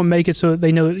 and you're going to make it so that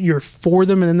they know that you're for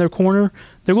them and in their corner,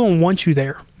 they're going to want you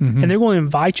there. And they're going to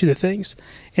invite you to things.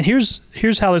 And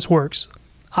here's how this works.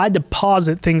 I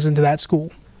deposit things into that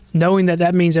school, knowing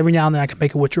that means every now and then I can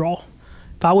make a withdrawal.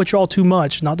 If I withdraw too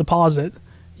much, not deposit,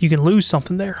 you can lose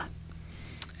something there.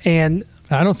 And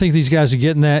I don't think these guys are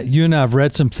getting that. You and I have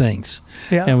read some things,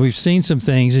 and we've seen some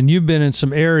things, and you've been in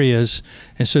some areas.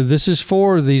 And so this is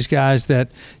for these guys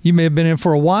that you may have been in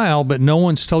for a while, but no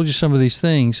one's told you some of these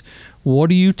things. What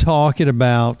are you talking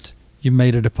about? You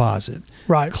made a deposit.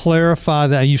 Right. Clarify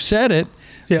that. You said it.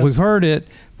 Yes. We've heard it,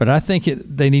 but I think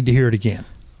they need to hear it again.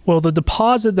 Well, the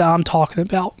deposit that I'm talking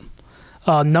about,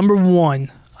 number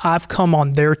one, I've come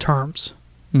on their terms.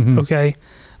 Okay.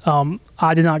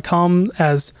 I did not come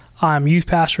as I'm youth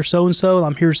pastor so-and-so, and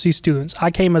I'm here to see students. I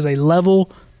came as a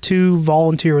level 2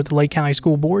 volunteer at the Lake County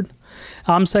School Board.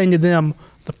 I'm saying to them,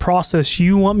 the process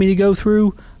you want me to go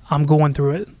through, I'm going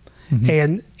through it.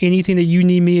 And anything that you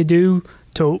need me to do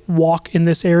to walk in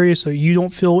this area so you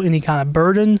don't feel any kind of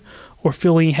burden or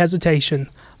feel any hesitation,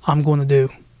 I'm going to do.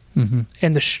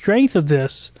 And the strength of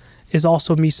this is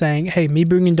also me saying, hey, me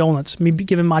bringing donuts, me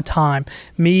giving my time,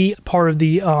 me part of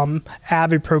the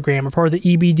AVID program or part of the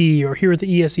EBD or here at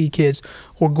the ESE Kids,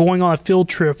 or going on a field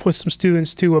trip with some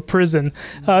students to a prison,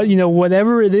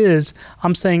 whatever it is,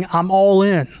 I'm saying I'm all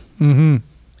in, and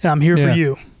I'm here for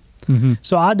you.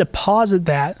 So I deposit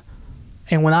that,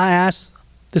 and when I asked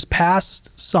this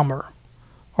past summer,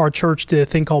 our church did a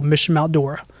thing called Mission Mount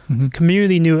Dora. The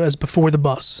community knew it as Before the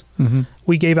Bus.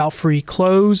 We gave out free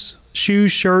clothes,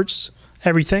 shoes, shirts,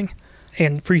 everything,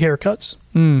 and free haircuts.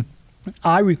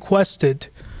 I requested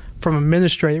from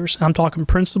administrators, I'm talking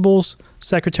principals,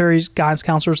 secretaries, guidance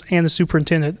counselors, and the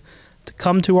superintendent, to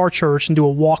come to our church and do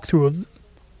a walkthrough of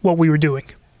what we were doing.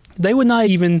 They would not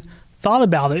even thought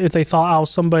about it if they thought I was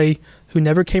somebody who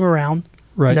never came around,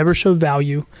 never showed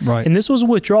value. And this was a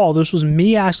withdrawal. This was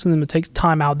me asking them to take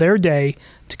time out their day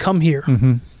to come here.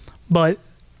 But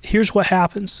here's what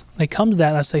happens. They come to that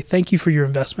and I say, thank you for your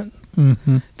investment.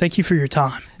 Thank you for your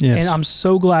time. And I'm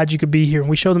so glad you could be here. And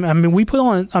we showed them, we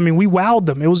wowed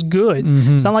them. It was good.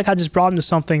 It's not like I just brought them to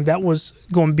something that was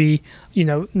going to be,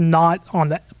 not on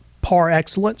the par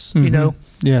excellence,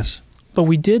 But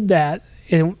we did that,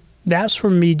 and that's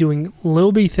from me doing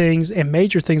little bitty things and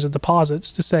major things of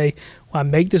deposits to say, when I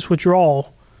make this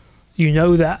withdrawal, you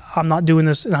know that I'm not doing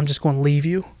this and I'm just going to leave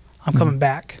you. I'm coming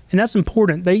back. And that's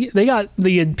important. They got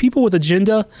the people with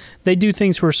agenda, they do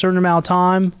things for a certain amount of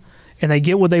time and they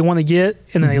get what they want to get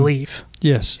and then they leave.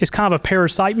 It's kind of a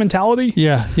parasite mentality.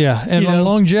 And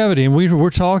longevity, and we're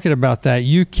talking about that.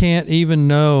 You can't even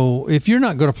know if you're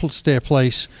not going to stay a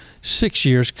place 6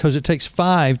 years, because it takes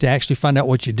 5 to actually find out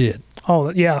what you did.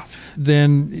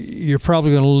 Then you're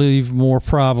probably going to leave more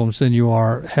problems than you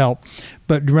are help.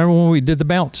 But remember when we did the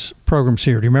bounce programs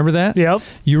here? Do you remember that?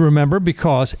 You remember,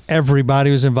 because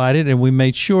everybody was invited and we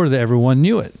made sure that everyone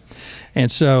knew it.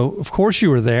 And so, of course,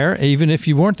 you were there. Even if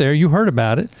you weren't there, you heard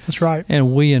about it. That's right.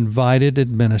 And we invited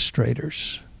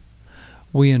administrators.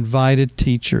 We invited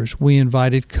teachers. We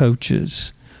invited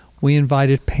coaches. We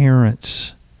invited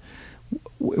parents.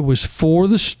 It was for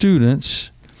the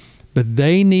students, but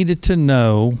they needed to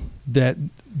know that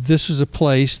this was a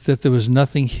place that there was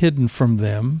nothing hidden from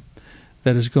them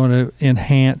that is going to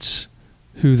enhance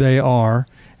who they are,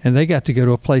 and they got to go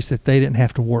to a place that they didn't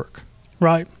have to work.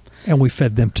 And we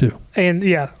fed them too. And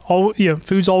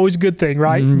food's always a good thing,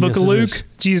 right? Book of Luke,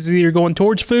 Jesus is either going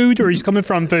towards food or he's coming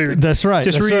from food. That's right.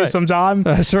 Just read it sometime.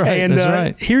 That's right.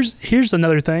 And here's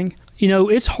another thing.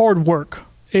 It's hard work.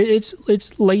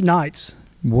 It's late nights.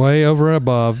 Way over and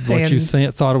above what you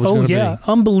thought it was going to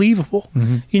be. Unbelievable.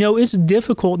 It's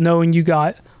difficult knowing you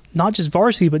got not just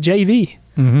varsity, but JV.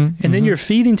 And then you're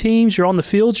feeding teams, you're on the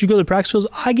fields, you go to the practice fields.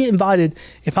 I get invited.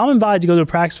 If I'm invited to go to a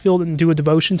practice field and do a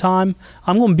devotion time,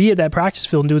 I'm going to be at that practice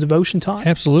field and do a devotion time.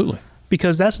 Absolutely.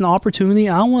 Because that's an opportunity.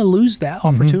 I don't want to lose that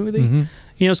opportunity.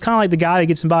 It's kind of like the guy that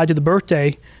gets invited to the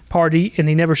birthday party and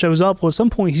he never shows up. Well, at some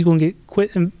point, he's going to get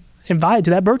quit and invited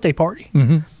to that birthday party.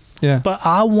 But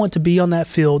I want to be on that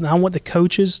field, and I want the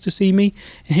coaches to see me.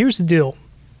 And here's the deal.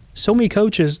 So many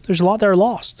coaches, there's a lot that are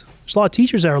lost. There's a lot of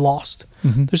teachers that are lost.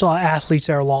 There's a lot of athletes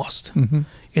that are lost.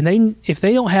 And if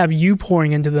they don't have you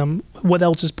pouring into them, what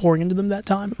else is pouring into them that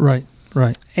time? Right.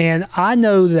 And I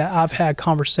know that I've had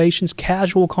conversations,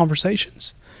 casual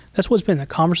conversations. That's what's been a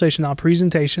conversation, not a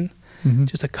presentation.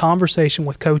 Just a conversation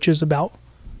with coaches about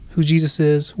who Jesus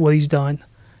is, what he's done.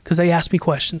 Because they ask me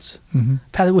questions.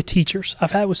 I've had it with teachers.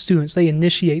 I've had it with students. They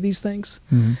initiate these things.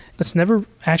 That's never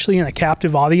actually in a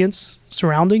captive audience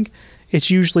surrounding.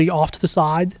 It's usually off to the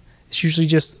side. It's usually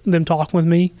just them talking with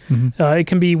me. It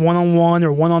can be one-on-one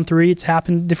or one-on-three. It's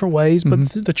happened different ways. But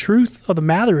the truth of the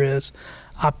matter is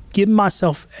I've given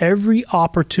myself every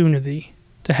opportunity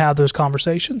to have those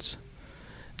conversations.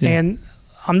 And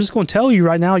I'm just going to tell you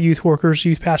right now, youth workers,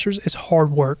 youth pastors, it's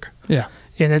hard work.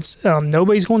 And it's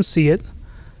nobody's going to see it.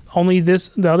 Only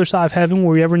the other side of heaven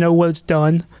where you ever know what it's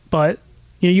done. But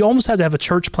you almost have to have a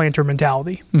church planter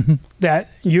mentality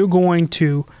that you're going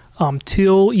to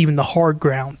till even the hard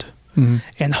ground.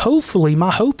 And hopefully,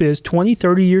 my hope is 20,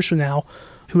 30 years from now,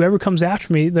 whoever comes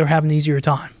after me, they'll have an easier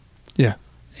time.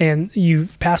 And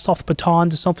you've passed off the baton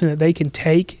to something that they can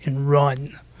take and run.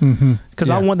 Because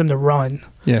I want them to run.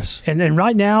 And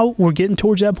right now, we're getting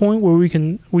towards that point where we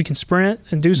can sprint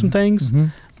and do some things.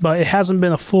 But it hasn't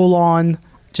been a full-on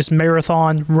just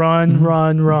marathon, run.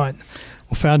 Well,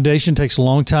 foundation takes a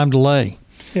long time to lay.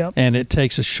 And it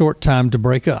takes a short time to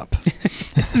break up.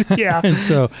 Yeah. And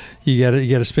so you got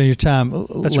to spend your time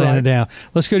laying it down.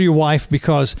 Let's go to your wife,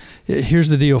 because here's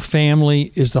the deal.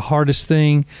 Family is the hardest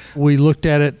thing. We looked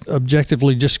at it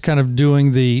objectively, just kind of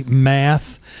doing the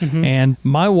math. And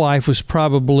my wife was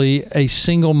probably a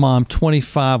single mom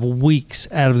 25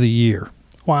 weeks out of the year.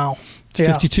 Wow. It's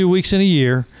 52 weeks in a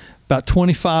year, about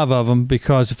 25 of them,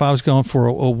 because if I was going for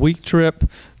a week trip,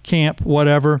 camp,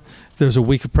 whatever, there's a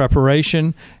week of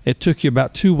preparation. It took you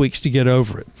about 2 weeks to get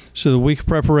over it. So the week of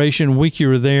preparation, week you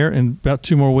were there, and about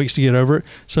 2 more weeks to get over it.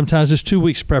 Sometimes it's 2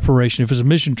 weeks preparation if it's a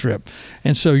mission trip.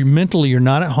 And so mentally you're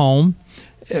not at home,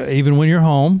 even when you're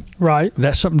home. Right.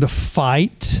 That's something to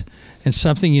fight and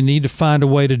something you need to find a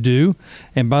way to do.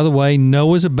 And by the way,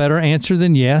 no is a better answer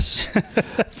than yes.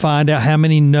 Find out how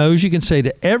many no's you can say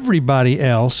to everybody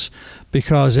else,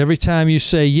 because every time you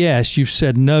say yes, you've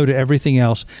said no to everything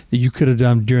else that you could have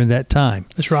done during that time.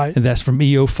 That's right. And that's from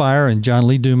E.O. Fire and John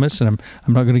Lee Dumas. And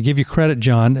I'm not going to give you credit,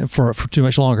 John, for too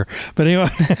much longer. But anyway,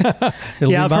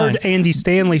 yeah, I've heard Andy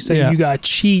Stanley say you got to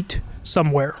cheat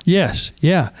somewhere. Yes,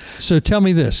 yeah. So tell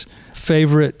me this.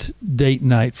 Favorite date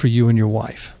night for you and your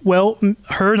wife? Well,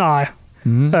 her and I,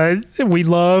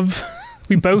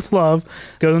 we both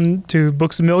love going to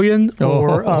Books A Million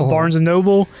or Barnes &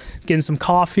 Noble, getting some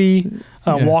coffee,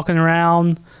 walking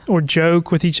around, or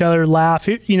joke with each other, laugh.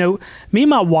 You know, me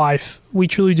and my wife, we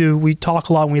truly do. We talk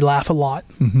a lot and we laugh a lot.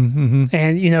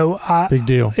 And, you know, big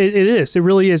deal. It is. It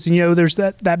really is. And, you know, there's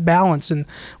that balance. And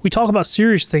we talk about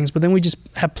serious things, but then we just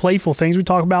have playful things we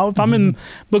talk about. If I'm in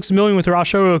Books A Million with her, I'll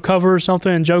show her a cover or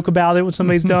something and joke about it when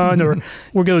somebody's done. Or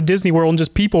we'll go to Disney World and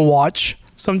just people watch.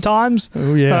 Sometimes,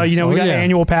 you know, we got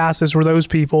annual passes for those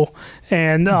people.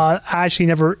 And I actually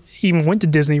never even went to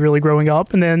Disney really growing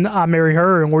up. And then I marry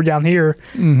her and we're down here.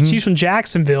 She's from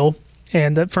Jacksonville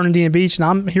and Fernandina Beach, and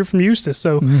I'm here from Eustis.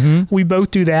 So we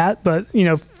both do that. But, you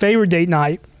know, favorite date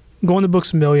night, going to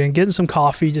Books A Million, getting some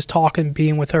coffee, just talking,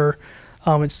 being with her.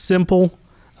 It's simple.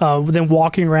 Then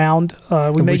walking around,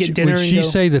 we may get dinner. Would she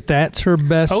say that that's her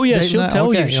best? Oh yeah, date she'll night?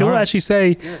 tell you. She'll actually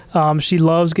say she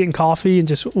loves getting coffee and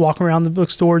just walking around the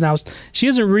bookstore. Now she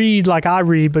doesn't read like I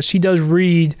read, but she does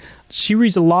read. She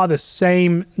reads a lot of the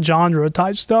same genre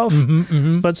type stuff.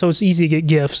 But so it's easy to get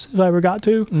gifts if I ever got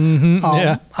to.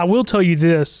 I will tell you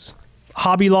this: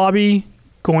 Hobby Lobby,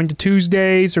 going to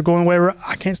Tuesdays or going wherever.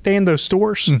 I can't stand those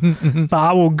stores, but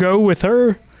I will go with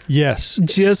her. Yes,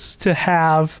 just to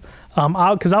have.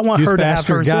 Because I want youth her to have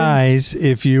her guys, thing.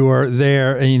 If you are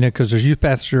there, and, you know, because there's youth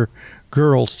pastor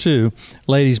girls too,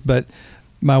 ladies. But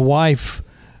my wife,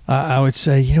 I would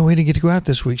say, you know, we didn't get to go out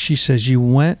this week. She says, you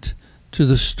went to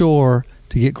the store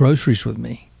to get groceries with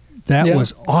me. That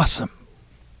was awesome.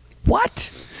 What?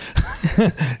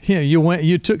 You know,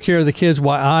 you took care of the kids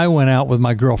while I went out with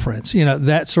my girlfriends. You know,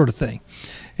 that sort of thing.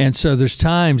 And so there's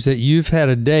times that you've had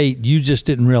a date, you just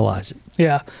didn't realize it.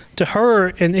 Yeah. To her,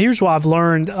 and here's what I've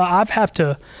learned: I have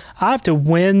to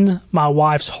win my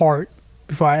wife's heart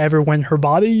before I ever win her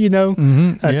body. You know,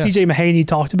 C.J. Mahaney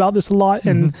talked about this a lot,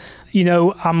 and you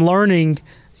know, I'm learning.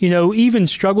 You know, even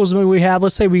struggles that we have.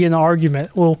 Let's say we get in an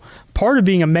argument. Well, part of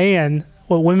being a man,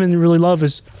 what women really love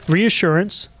is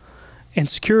reassurance and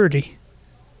security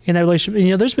in that relationship. And,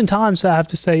 you know, there's been times that I have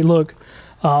to say, look,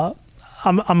 I'm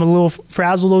a little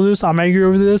frazzled over this. I'm angry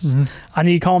over this. I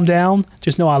need to calm down.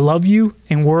 Just know I love you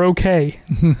and we're okay.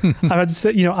 I have to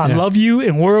say, you know, I love you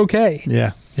and we're okay.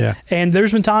 Yeah, yeah. And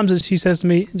there's been times that she says to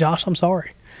me, Josh, I'm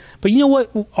sorry. But you know what?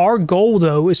 Our goal,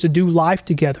 though, is to do life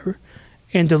together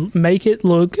and to make it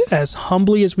look as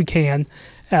humbly as we can.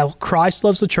 Christ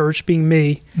loves the church, being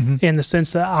me, in the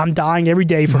sense that I'm dying every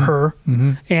day for her,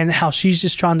 and how she's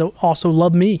just trying to also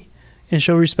love me and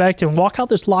show respect and walk out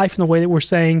this life in the way that we're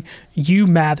saying, you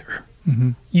matter.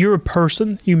 You're a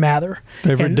person, you matter.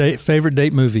 Favorite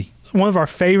date movie? One of our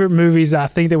favorite movies, I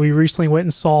think, that we recently went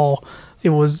and saw, it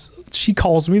was, she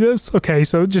calls me this. Okay,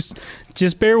 so just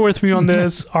bear with me on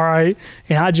this, all right?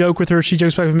 And I joke with her, she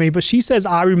jokes back with me, but she says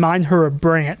I remind her of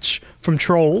Branch from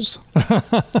Trolls.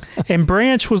 And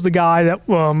Branch was the guy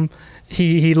that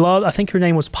he loved, I think her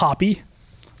name was Poppy,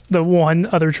 the one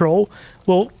other troll.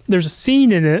 Well, there's a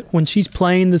scene in it when she's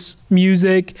playing this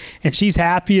music and she's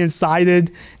happy and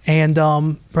excited, and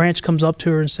Branch comes up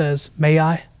to her and says, may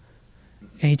I?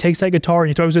 And he takes that guitar and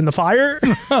he throws it in the fire.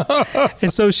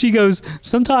 And so she goes,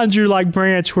 sometimes you're like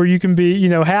Branch, where you can be, you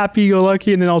know,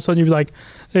 happy-go-lucky, and then all of a sudden you're like,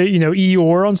 you know,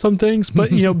 Eeyore on some things.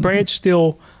 But, you know, Branch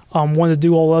still wanted to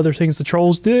do all the other things the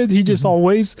trolls did. He just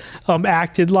always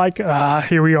acted like,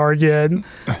 here we are again.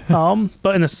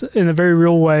 But in a very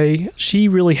real way, she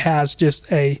really has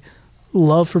just a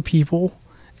love for people,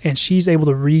 and she's able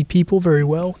to read people very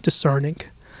well, discerning.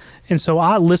 And so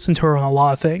I listen to her on a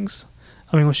lot of things.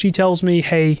 I mean, when she tells me,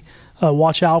 hey,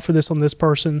 watch out for this on this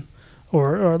person,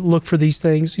 or look for these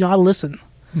things, I listen.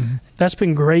 Mm-hmm. That's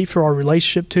been great for our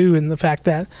relationship too, and the fact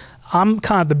that I'm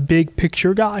kind of the big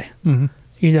picture guy,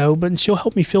 but she'll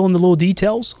help me fill in the little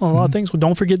details on a lot of things. Well,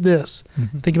 don't forget this.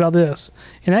 Think about this.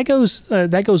 And that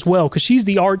goes well because she's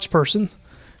the arts person.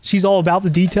 She's all about the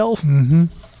detail.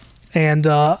 And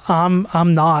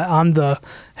I'm not. I'm the,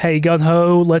 hey,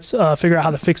 gun-ho, let's figure out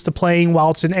how to fix the plane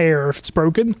while it's in air if it's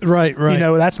broken. Right.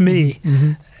 That's me.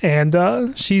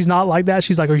 And she's not like that.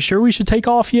 She's like, are you sure we should take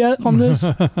off yet on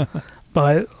this?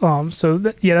 But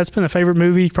that's been a favorite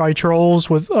movie, probably Trolls,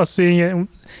 with us seeing it. And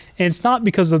it's not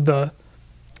because of the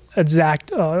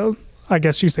exact, I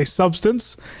guess you say,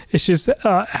 substance. It's just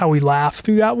how we laugh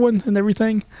through that one and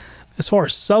everything. As far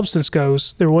as substance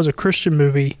goes, there was a Christian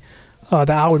movie that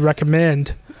I would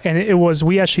recommend, and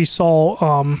we actually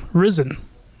saw Risen,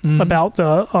 about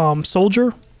the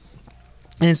soldier.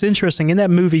 And it's interesting. In that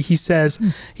movie, he says,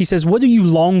 what do you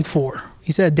long for?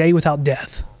 He said, a day without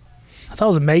death. I thought it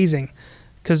was amazing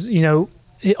because,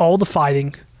 all the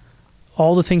fighting,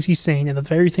 all the things he's seen, and the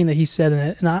very thing that he said in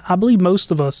it. And I believe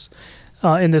most of us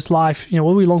in this life,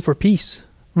 what do we long for? Peace,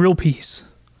 real peace.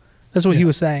 That's what he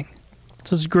was saying.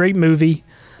 So it's a great movie.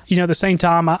 At the same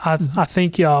time, I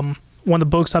think one of the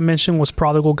books I mentioned was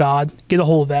Prodigal God. Get a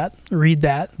hold of that. Read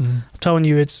that. I'm telling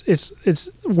you, it's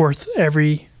worth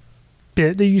every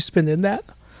bit that you spend in that.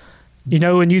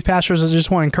 And youth pastors, I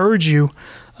just want to encourage you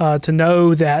to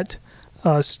know that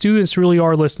students really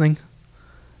are listening.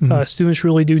 Students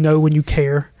really do know when you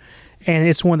care. And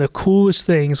it's one of the coolest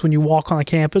things when you walk on a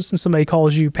campus and somebody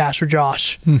calls you Pastor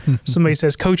Josh. Somebody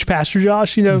says, Coach Pastor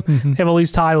Josh, they have all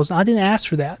these titles. I didn't ask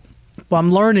for that. What I'm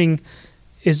learning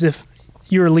is if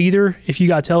you're a leader, if you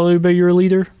got to tell everybody you're a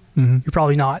leader, you're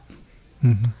probably not.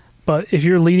 But if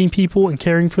you're leading people and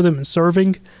caring for them and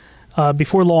serving,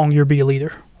 before long, you'll be a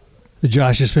leader.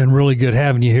 Josh, it's been really good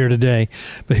having you here today.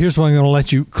 But here's what I'm going to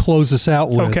let you close us out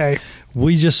with. Okay.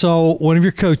 We just saw one of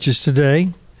your coaches today,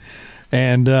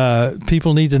 and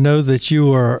people need to know that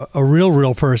you are a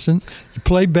real person. You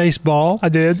played baseball. I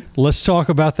did. Let's talk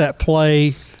about that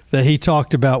play that he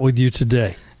talked about with you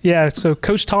today. Yeah, so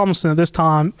Coach Thomason at this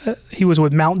time, he was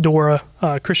with Mount Dora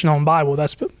Christian Home Bible.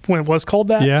 That's when it was called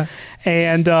that. Yeah.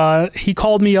 And he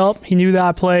called me up. He knew that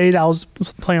I played. I was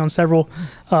playing on several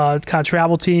kind of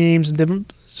travel teams and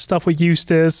different stuff with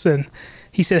Eustis. And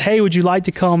he said, hey, would you like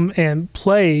to come and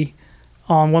play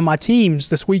on one of my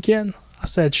teams this weekend? I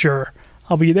said, sure,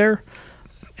 I'll be there.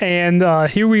 And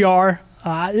here we are.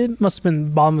 It must have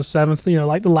been bottom of the seventh,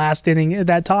 like the last inning at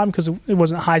that time because it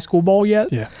wasn't high school ball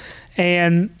yet. Yeah.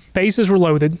 And bases were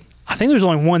loaded. I think there's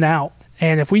only one out.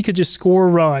 And if we could just score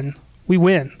a run, we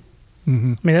win. I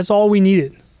mean, that's all we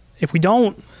needed. If we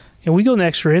don't, we go in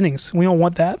extra innings. We don't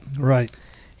want that. Right.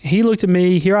 And he looked at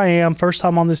me. Here I am, first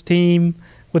time on this team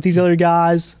with these other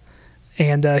guys.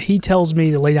 And he tells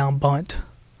me to lay down bunt.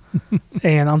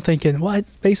 And I'm thinking, what?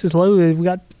 Bases loaded. We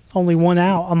got only one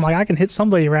out. I'm like, I can hit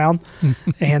somebody around.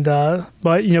 And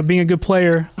but being a good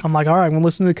player, I'm like, all right, I'm gonna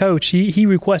listen to the coach. He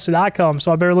requested I come,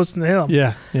 so I better listen to him.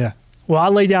 Yeah. Well, I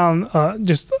lay down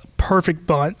just a perfect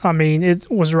bunt. I mean, it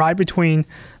was right between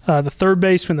the third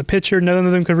baseman and the pitcher. None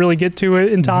of them could really get to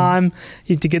it in time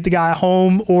to get the guy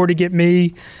home or to get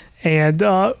me. And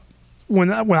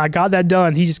when I got that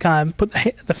done, he just kind of put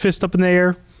the fist up in the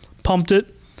air, pumped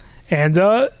it, and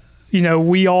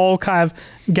we all kind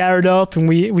of gathered up and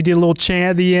we did a little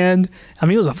chant at the end. I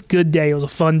mean, it was a good day. It was a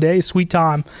fun day, sweet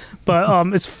time. But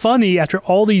it's funny after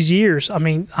all these years. I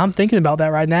mean, I'm thinking about that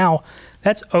right now.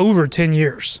 That's over 10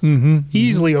 years.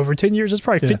 Easily over 10 years. That's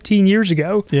probably 15 years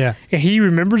ago. Yeah. And he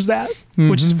remembers that,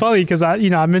 which is funny because I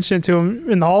mentioned it to him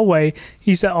in the hallway.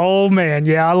 He said, oh, man,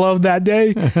 yeah, I love that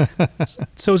day.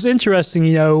 So it's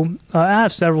interesting, I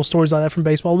have several stories like that from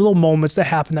baseball, little moments that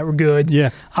happened that were good. Yeah.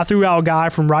 I threw out a guy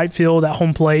from right field at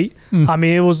home plate. I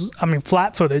mean, it was,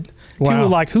 flat-footed. Wow. People were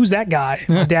like, who's that guy?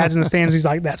 My dad's in the stands. He's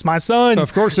like, that's my son.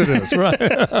 Of course it is,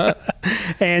 right.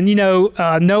 And,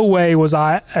 no way was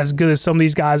I as good as some of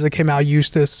these guys that came out of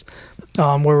Eustis,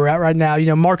 where we're at right now.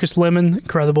 Marcus Lemon,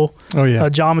 incredible. Oh, yeah.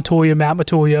 John Matoya, Matt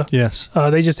Matoya. Yes.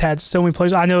 They just had so many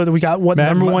players. I know that we got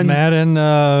number one. Matt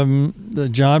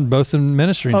and John, both in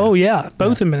ministry now. Oh, yeah,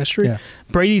 both in ministry. Yeah.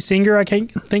 Brady Singer, I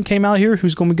think, came out here,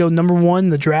 who's going to go number one in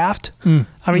the draft.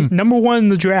 Number one in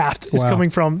the draft is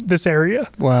coming from this area.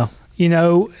 Wow.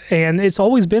 And it's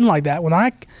always been like that. When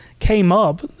I came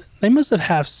up, they must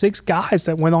have 6 guys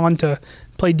that went on to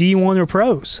play D1 or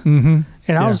pros. And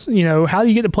I was, how do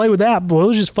you get to play with that? Well, it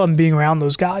was just fun being around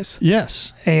those guys.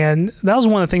 Yes. And that was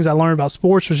one of the things I learned about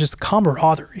sports was just the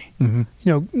camaraderie.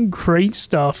 Great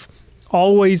stuff.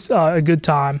 Always a good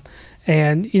time.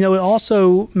 And, it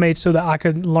also made so that I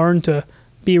could learn to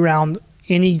be around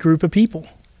any group of people.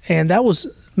 And that was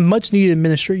much needed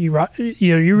ministry. You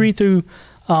read through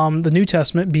the New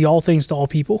Testament, be all things to all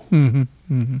people. Mm-hmm.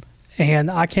 Mm-hmm.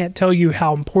 And I can't tell you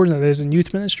how important that is in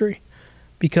youth ministry,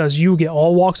 because you get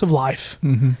all walks of life.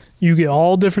 Mm-hmm. You get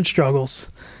all different struggles.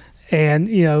 And,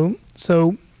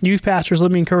 so youth pastors,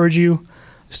 let me encourage you,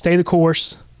 stay the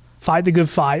course, fight the good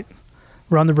fight,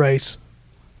 run the race,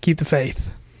 keep the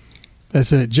faith.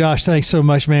 That's it. Josh, thanks so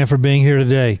much, man, for being here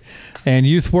today. And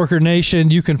Youth Worker Nation,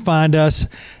 you can find us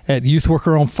at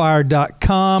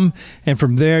youthworkeronfire.com. And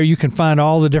from there, you can find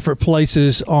all the different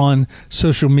places on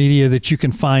social media that you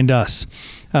can find us,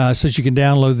 so that you can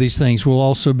download these things. We'll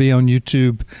also be on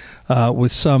YouTube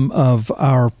with some of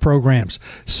our programs.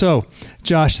 So,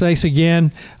 Josh, thanks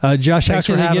again. Josh, how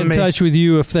can they get in touch with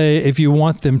you if you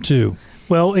want them to?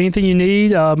 Well, anything you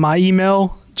need, my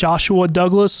email, Joshua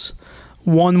Douglas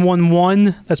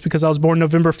 111. That's because I was born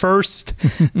November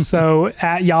 1st. So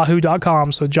at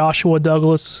yahoo.com. So Joshua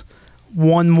Douglas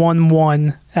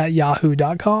 111 at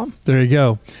yahoo.com. There you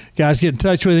go. Guys, get in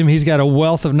touch with him. He's got a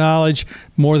wealth of knowledge,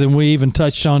 more than we even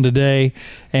touched on today.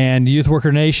 And Youth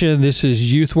Worker Nation, this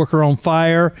is Youth Worker on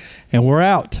Fire, and we're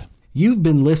out. You've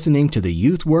been listening to the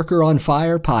Youth Worker on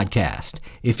Fire podcast.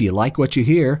 If you like what you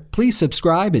hear, please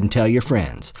subscribe and tell your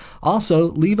friends.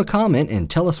 Also, leave a comment and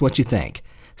tell us what you think.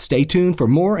 Stay tuned for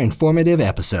more informative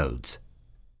episodes.